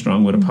Neil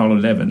Armstrong with Apollo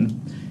 11,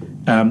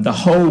 the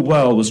whole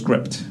world was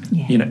gripped.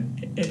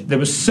 There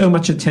was so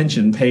much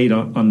attention paid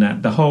on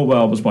that. The whole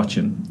world was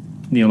watching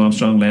Neil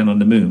Armstrong land on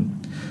the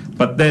moon.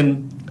 But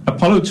then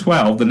Apollo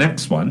 12, the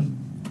next one,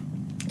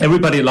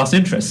 everybody lost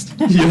interest.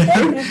 You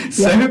know,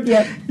 so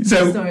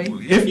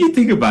if you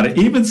think about it,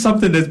 even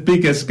something as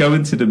big as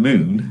going to the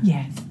moon,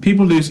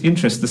 people lose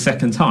interest the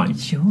second time.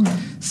 Sure.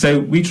 So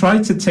we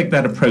try to take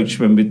that approach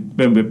when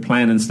we're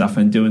planning stuff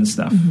and doing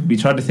stuff. We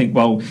try to think,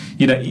 well,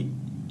 you know,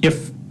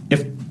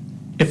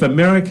 if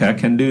America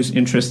can lose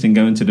interest in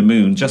going to the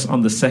moon just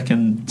on the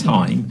second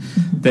time,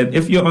 then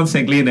if you're on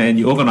St. Helena and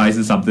you're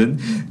organising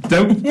something,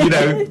 don't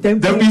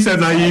be so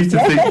naive to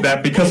think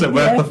that because it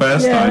worked the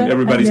first time,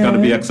 everybody's going to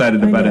be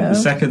excited about it the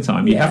second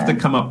time. You have to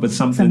come up with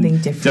something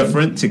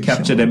different to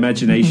capture the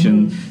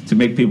imagination, to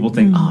make people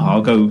think,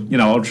 I'll go, you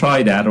know, I'll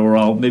try that, or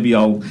I'll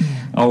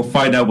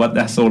find out what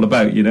that's all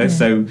about, you know.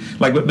 So,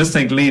 like with Miss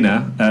St.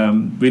 Helena,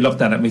 we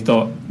looked at it and we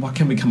thought, what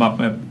can we come up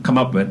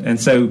with? And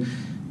so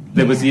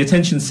there was the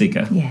attention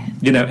seeker,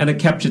 you know, and it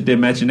captured the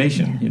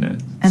imagination, you know.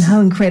 And how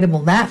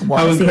incredible that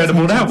was. How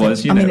incredible that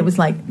was, you know. I mean, it was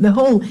like, the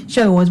whole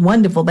show was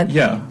wonderful, but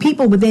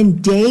people were then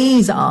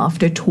days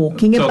after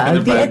talking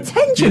about the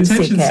attention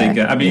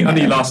seeker. I mean,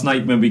 only last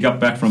night when we got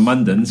back from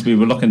Mundon's, we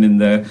were looking in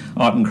the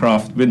art and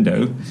craft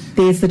window.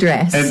 There's the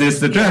dress. And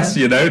there's the dress,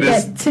 you know.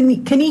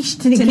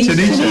 Tanisha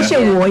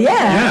wore,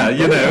 Yeah,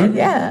 you know.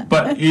 Yeah.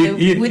 But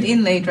the wood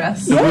inlay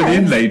dress. The wood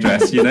inlay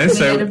dress, you know.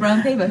 So made of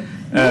brown paper.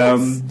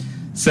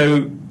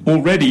 So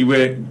already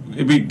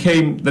we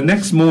came the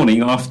next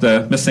morning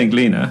after Miss St.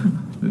 Helena,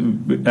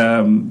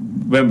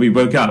 when we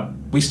woke up,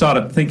 we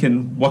started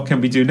thinking, what can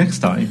we do next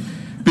time?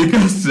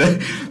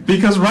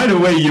 Because right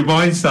away your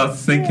mind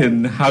starts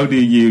thinking, how do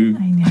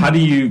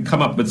you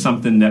come up with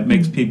something that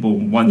makes people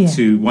want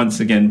to once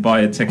again buy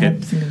a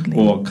ticket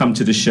or come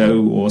to the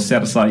show or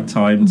set aside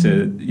time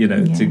to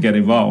get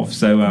involved.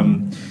 So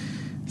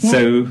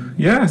So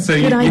you have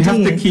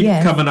to keep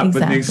coming up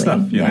with new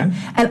stuff, you know.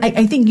 And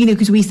I think, you know,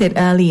 because we said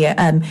earlier,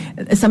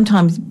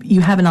 sometimes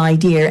you have an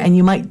idea and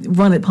you might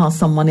run it past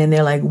someone and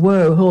they're like,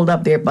 whoa, hold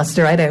up there,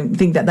 Buster, I don't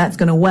think that's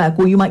going to work.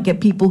 Or you might get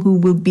people who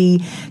will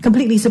be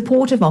completely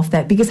supportive of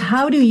that, because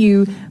how do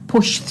you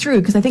push through?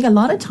 Because I think a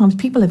lot of times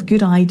people have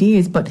good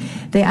ideas, but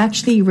they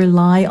actually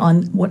rely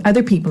on what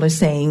other people are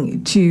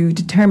saying to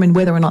determine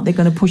whether or not they're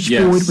going to push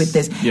forward with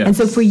this. And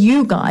so for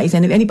you guys,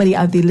 and if anybody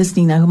out there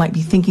listening now who might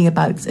be thinking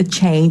about a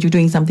change or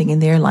doing something in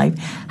their life,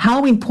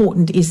 how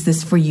important is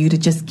this for you to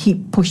just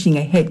keep pushing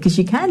ahead? Because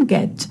you can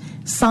get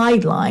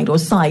sidelined or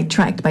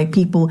sidetracked by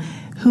people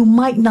who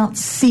might not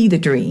see the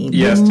dream,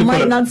 who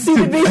might not see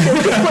the vision.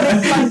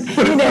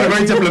 Put it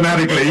very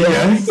diplomatically,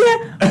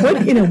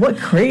 What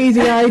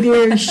crazy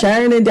idea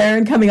Sharon and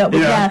Darren coming up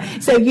with that.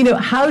 So, you know,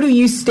 how do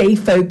you stay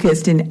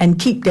focused and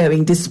keep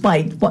going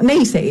despite what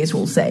naysayers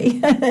will say?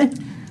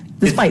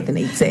 Despite the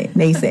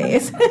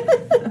naysayers.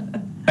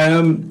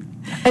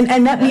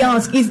 And let me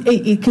ask,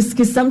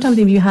 because sometimes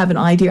if you have an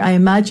idea, I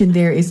imagine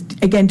there is,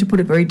 again, to put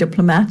it very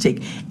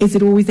diplomatic, is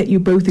it always that you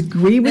both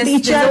agree with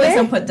each other? There's always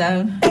some put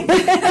down.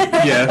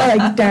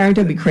 Like, Darren,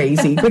 don't be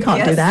crazy. We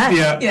can't do that.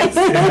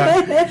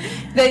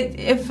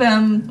 If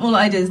all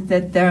ideas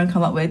that Darren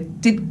come up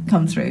with did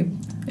come through,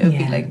 it would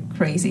be like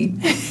crazy.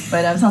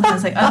 But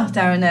sometimes like,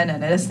 Darren, no,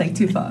 that's like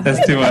too far.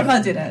 That's too much. I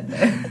can't do that.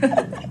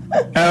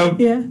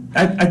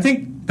 I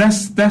think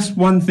that's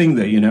one thing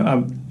that, you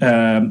know,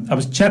 I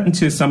was chatting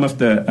to some of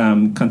the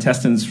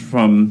contestants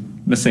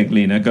from Miss St.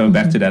 Helena, going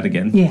back to that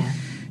again.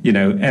 You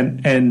know,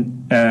 and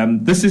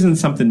this isn't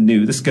something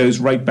new. This goes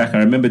right back. I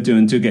remember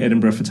doing Duga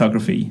Edinburgh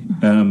photography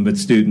with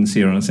students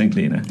here on St.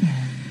 Helena.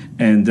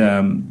 And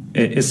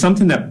it's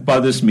something that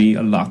bothers me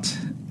a lot.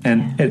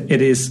 And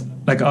it is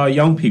like our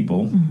young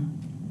people,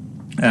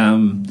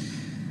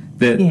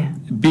 that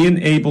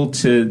being able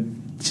to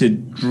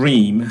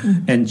dream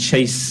and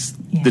chase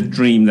the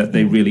dream that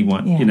they really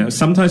want. You know,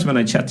 sometimes when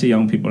I chat to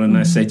young people and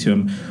I say to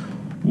them,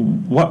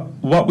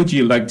 what would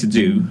you like to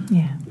do?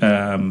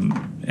 And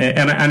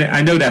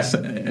I know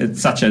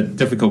it's such a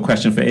difficult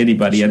question for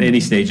anybody at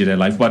any stage of their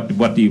life.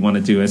 What do you want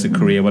to do as a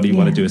career? What do you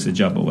want to do as a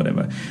job or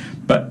whatever?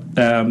 But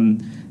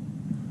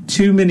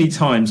too many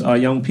times our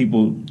young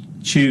people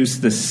choose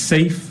the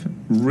safe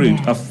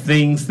route of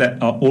things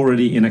that are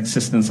already in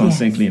existence on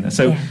St. Helena.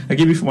 So I'll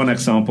give you one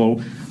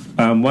example.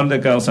 One of the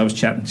girls I was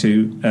chatting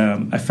to,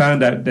 I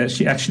found out that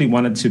she actually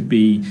wanted to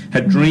be,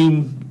 her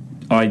dream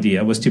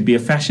idea was to be a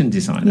fashion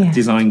designer,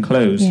 design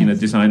clothes, you know,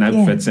 design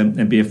outfits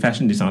and be a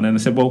fashion designer. And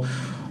I said, well,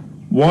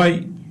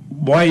 why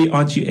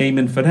aren't you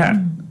aiming for that?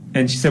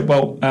 And she said,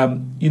 well,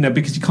 you know,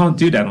 because you can't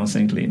do that on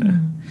St. Helena.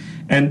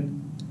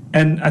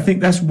 And I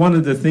think that's one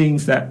of the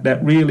things that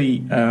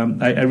really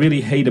I really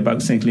hate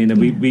about St. Helena.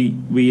 We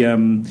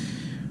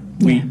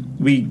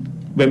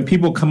when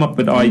people come up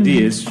with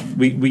ideas,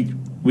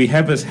 we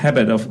have this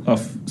habit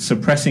of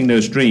suppressing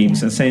those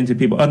dreams and saying to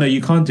people, oh, no,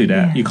 you can't do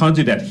that. You can't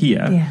do that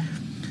here.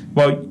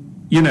 Well,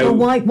 you know,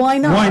 why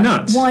not? Why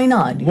not? Why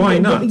not? Why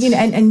not? You know,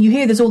 and you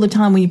hear this all the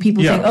time when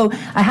people say, oh,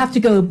 I have to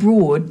go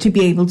abroad to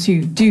be able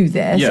to do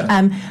this.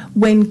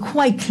 When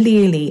quite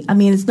clearly, I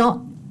mean, it's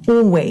not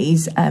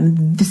always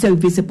so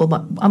visible.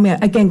 But I mean,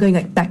 again,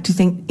 going back to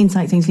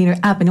Insight St. Helena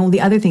app and all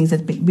the other things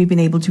that we've been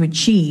able to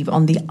achieve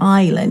on the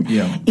island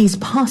is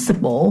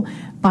possible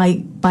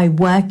by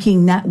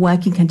working,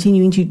 networking,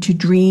 continuing to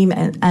dream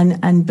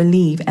and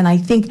believe. And I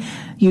think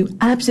you're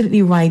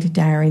absolutely right,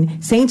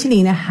 Darren. St.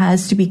 Helena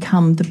has to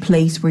become the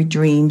place where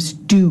dreams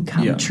do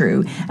come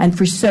true. And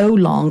for so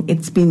long,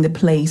 it's been the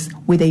place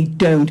where they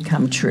don't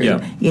come true,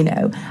 you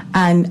know.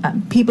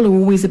 And people are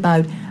always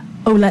about,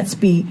 oh, let's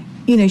be...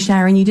 You know,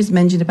 Sharon, you just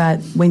mentioned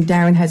about when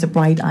Darren has a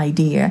bright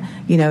idea,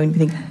 you know, and you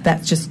think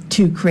that's just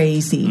too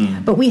crazy.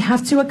 But we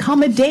have to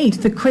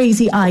accommodate the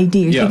crazy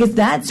ideas because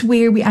that's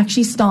where we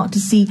actually start to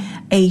see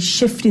a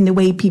shift in the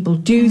way people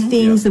do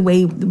things, the way,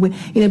 you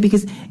know,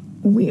 because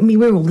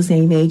we're all the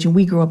same age and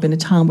we grew up in a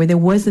time where there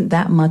wasn't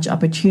that much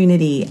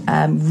opportunity,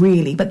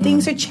 really. But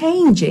things are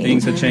changing.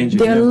 Things are changing.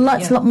 There are a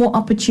lot more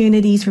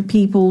opportunities for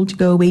people to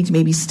go away to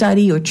maybe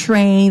study or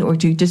train or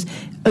to just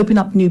open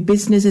up new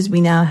businesses. We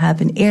now have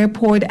an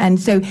airport. And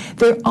so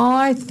there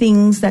are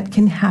things that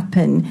can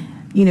happen.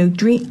 You know,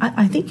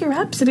 I think you're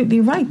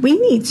absolutely right. We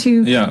need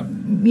to,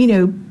 you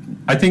know,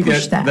 I think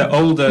push that the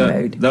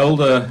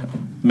older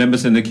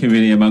members in the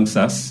community amongst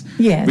us,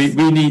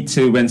 we need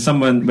to,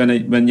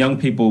 when young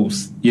people,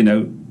 you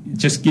know,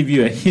 just give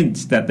you a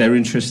hint that they're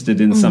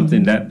interested in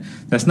something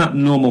that's not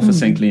normal for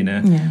St.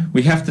 Helena,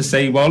 we have to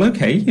say, well,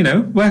 okay, you know,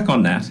 work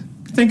on that.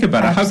 Think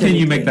about it. How can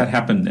you make that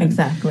happen then?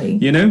 Exactly.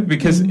 You know,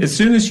 because as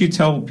soon as you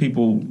tell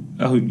people,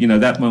 oh, you know,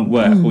 that won't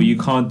work or you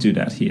can't do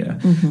that here,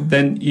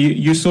 then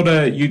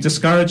you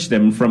discourage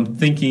them from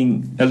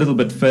thinking a little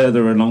bit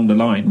further along the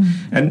line.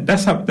 And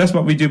that's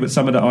what we do with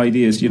some of the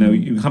ideas. You know,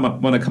 you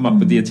want to come up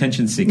with the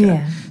attention seeker.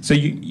 Yeah. So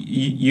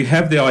you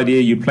have the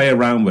idea, you play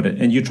around with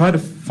it, and you try to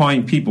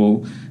find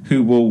people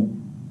who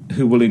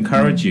will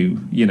encourage you.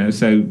 You know,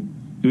 so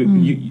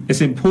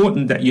it's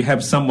important that you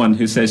have someone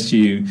who says to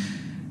you,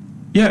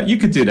 yeah, you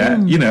could do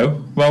that, you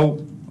know.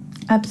 Well,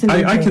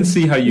 absolutely. I can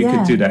see how you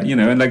could do that, you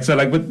know. And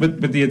like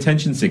with the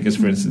attention seekers,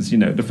 for instance, you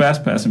know, the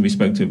first person we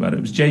spoke to about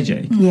it was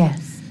JJ.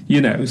 Yes.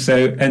 You know,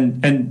 so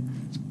and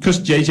because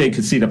JJ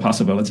could see the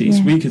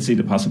possibilities, we could see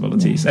the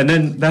possibilities, and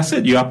then that's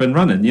it. You're up and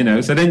running, you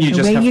know. So then you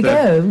just have to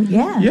go,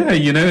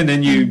 you know, and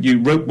then you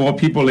rope more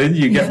people in,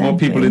 you get more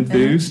people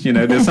enthused. You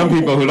know, there's some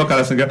people who look at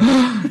us and go,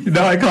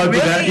 no, I can't do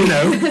that, you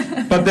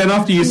know. But then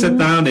after you sit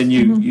down and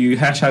you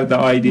hash out the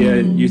idea,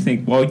 and you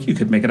think, well, you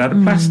could make it out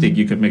of plastic,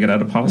 you could make it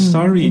out of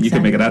polystyrene, you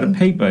could make it out of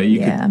paper, you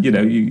could, you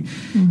know,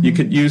 you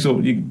could use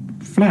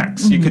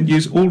flax, you could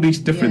use all these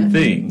different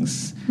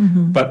things,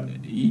 but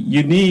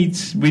we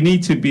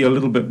need to be a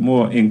little bit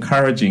more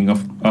encouraging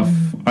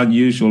of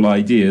unusual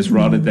ideas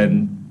rather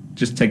than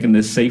just taking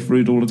the safe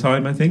route all the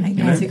time, I think.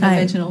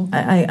 Conventional.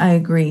 I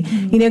agree.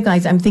 You know,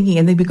 guys, I'm thinking,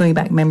 and we're going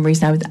back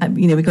memories now,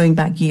 you know, we're going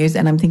back years,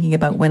 and I'm thinking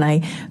about when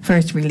I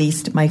first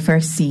released my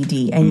first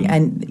CD,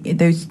 and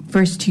those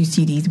first two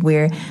CDs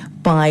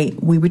whereby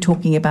we were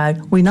talking about,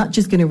 we're not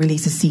just going to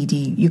release a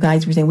CD. You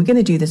guys were saying, we're going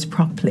to do this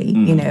properly,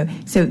 you know.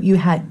 So we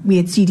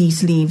had CD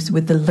sleeves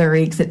with the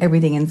lyrics and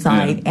everything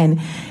inside, and,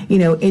 you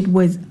know, it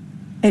was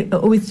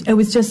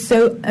just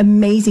so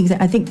amazing.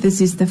 I think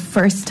this is the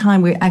first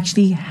time we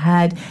actually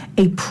had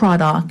a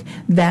product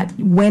that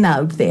went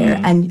out there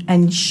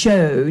and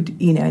showed,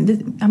 you know.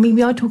 And I mean,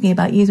 we are talking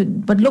about years,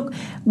 but look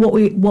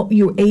what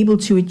you're able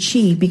to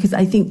achieve. Because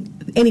I think,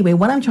 anyway,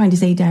 what I'm trying to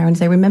say, Darren,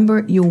 is I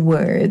remember your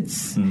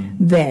words.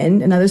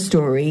 Then another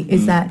story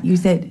is that you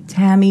said,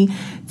 Tammy,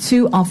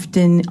 too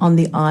often on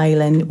the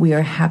island we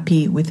are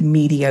happy with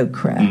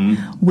mediocre.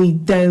 We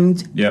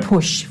don't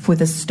push for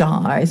the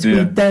stars.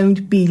 We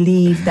don't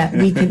believe that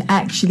we can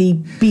actually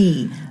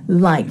be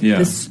like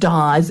the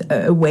stars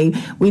away.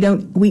 We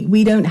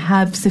don't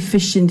have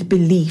sufficient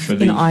belief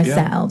in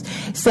ourselves.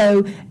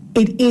 So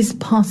it is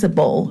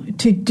possible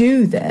to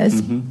do this,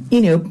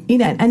 you know,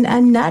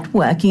 and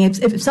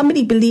networking. If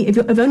somebody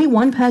if only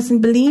one person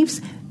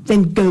believes,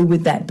 then go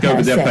with that person. Go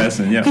with that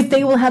person, because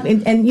they will have,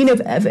 and you know,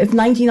 if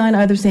 99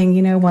 others saying,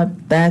 you know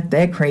what,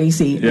 they're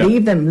crazy,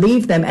 leave them,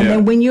 and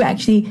then when you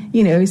actually,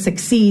 you know,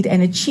 succeed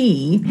and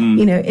achieve,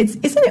 you know,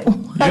 isn't it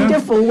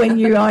wonderful when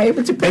you are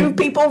able to prove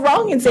people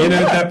wrong and say, you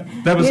know,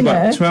 that was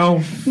about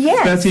 12,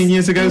 13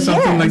 years ago,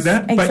 something like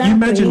that. Exactly. But you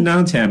imagine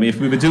now, Tammy, if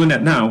we were doing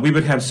that now, we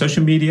would have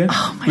social media,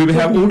 we would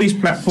have all these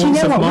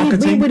platforms of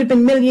marketing. We would have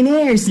been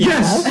millionaires now.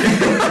 Yes.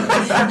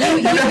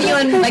 you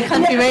on my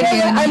country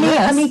radio.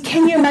 I mean,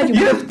 can you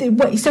imagine?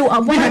 So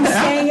what I'm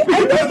saying, I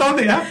know, on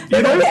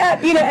the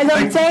app, you know, and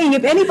I'm saying,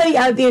 if anybody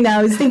out there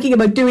now is thinking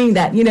about doing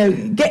that, you know,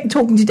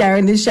 talking to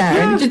Darren and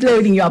Sharon, just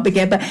loading you up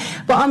again. But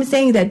I'm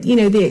saying that, you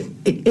know,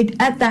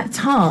 at that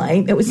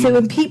time, it was so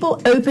when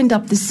people opened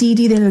up the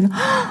CD, they were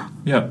like,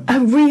 a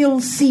real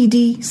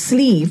CD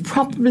sleeve,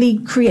 properly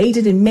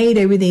created and made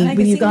over with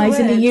you guys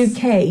in the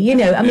UK. You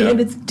know, I mean, it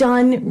was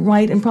done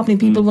right and properly.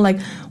 People were like,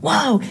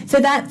 wow. So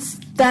that's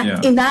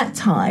in that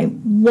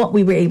time, what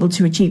we were able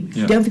to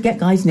achieve. Don't forget,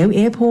 guys, no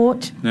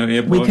airport.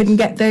 We couldn't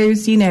get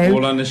those, you know.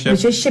 All on the ship. It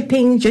was just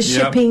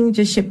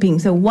shipping.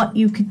 So what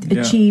you could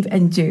achieve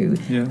and do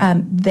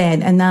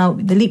then, and now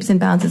the leaps and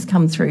bounds has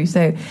come through.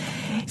 So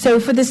So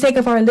for the sake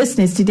of our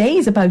listeners, today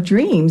is about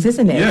dreams,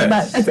 isn't it?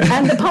 Yes.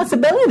 And the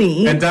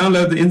possibility. And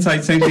download the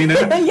Insight St. Tina.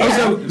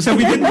 So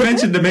we didn't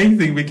mention the main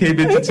thing we came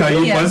in to tell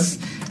you was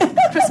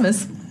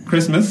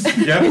Christmas.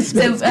 Yeah.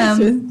 So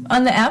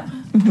on the app,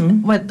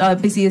 what our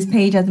busiest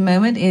page at the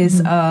moment is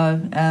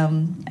our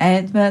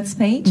adverts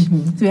page.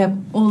 So we have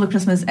all the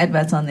Christmas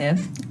adverts on there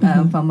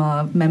from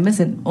our members,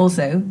 and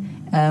also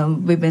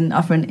we've been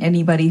offering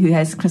anybody who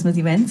has Christmas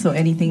events or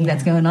anything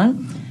that's going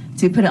on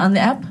to put it on the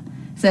app.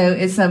 So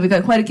it's we've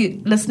got quite a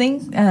good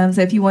listening.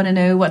 So if you want to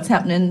know what's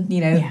happening,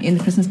 in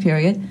the Christmas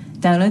period,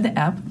 download the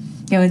app,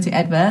 go into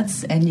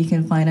adverts, and you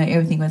can find out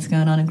everything that's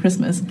going on in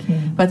Christmas. Okay.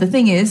 But the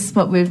thing is,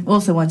 what we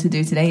also want to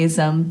do today is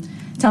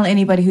tell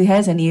anybody who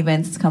has any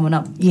events coming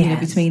up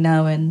between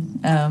now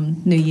and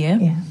New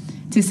Year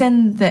to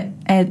send the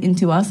ad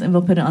into us, and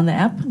we'll put it on the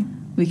app.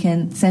 We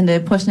can send a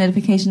push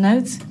notification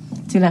out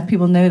to let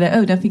people know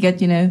that, don't forget,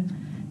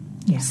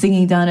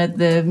 singing down at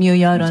the Muir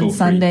Yard on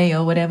Sunday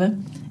or whatever.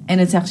 And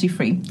it's actually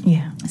free.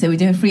 Yeah. So we're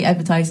doing free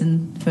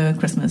advertising for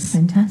Christmas.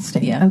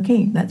 Fantastic. Yeah.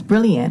 Okay, that's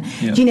brilliant.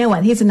 Yeah. Do you know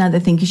what? Here's another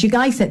thing, because you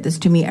guys said this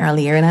to me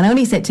earlier, and I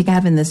only said to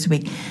Gavin this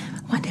week,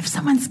 what if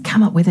someone's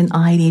come up with an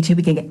idea to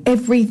we can get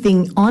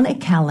everything on a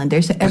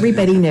calendar so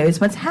everybody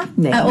knows what's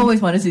happening? I always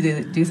wanted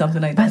to do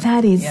something like that. But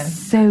that is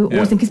so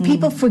awesome, because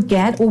people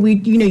forget, or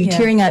you're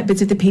tearing out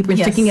bits of the paper and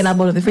sticking it up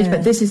all over the fridge,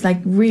 but this is like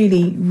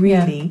really,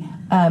 really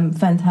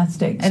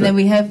fantastic. And then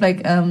we have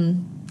like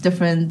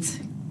different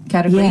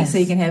categories, so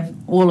you can have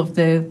all of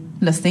the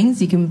listings.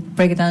 You can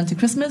break it down to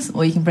Christmas,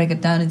 or you can break it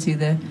down into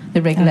the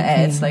regular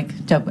ads,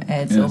 like job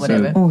ads or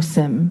whatever.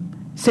 Awesome.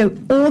 So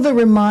all the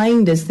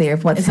reminders there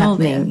of what's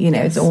happening,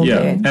 it's all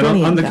there. And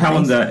on the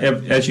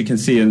calendar, as you can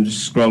see, and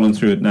just scrolling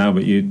through it now,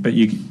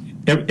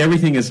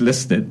 everything is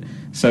listed.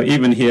 So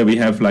even here we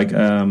have like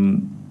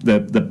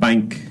the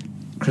bank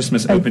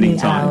Christmas opening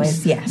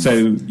times. Yes.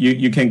 So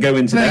you can go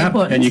into that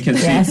and you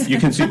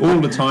can see all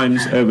the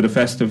times over the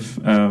festive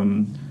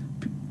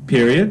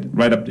period,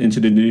 right up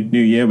into the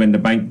new year when the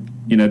bank,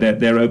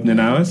 their opening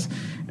hours,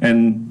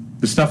 and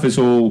the stuff is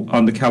all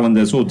on the calendar.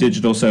 It's all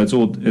digital, so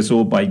it's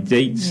all by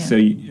dates. So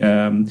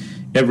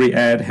every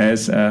ad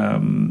has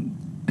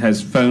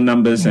phone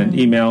numbers and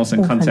emails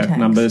and contact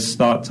numbers,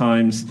 start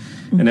times,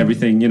 and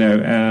everything.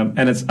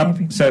 And it's up.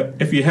 So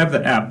if you have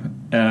the app,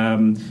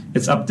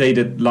 it's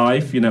updated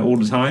live, all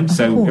the time.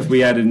 So if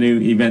we add a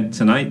new event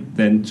tonight,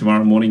 then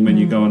tomorrow morning when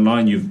you go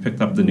online, you've picked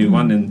up the new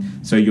one, and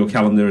so your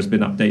calendar has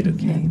been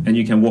updated, and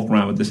you can walk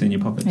around with this in your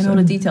pocket. And all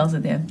the details are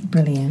there.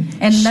 Brilliant.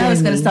 And now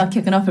it's going to start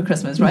kicking off for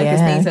Christmas, right? Because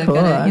things are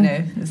going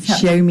to,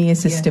 show me a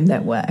system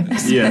that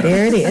works. Yeah.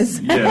 There it is.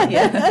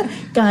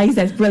 Guys,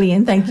 that's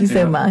brilliant. Thank you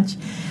so much.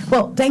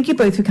 Well, thank you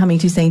both for coming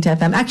to Saint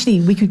FM. Actually,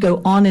 we could go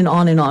on and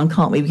on and on,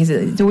 can't we? Because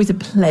it's always a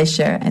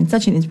pleasure and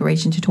such an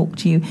inspiration to talk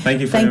to you.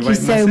 Thank you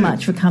so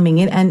much for coming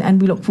in,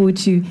 and we look forward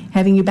to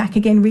having you back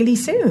again really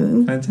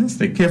soon.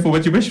 Fantastic. Careful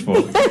what you wish for.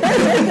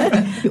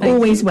 You're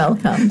always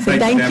welcome. So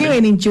thank you,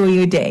 and enjoy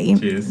your day.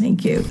 Cheers.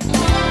 Thank you.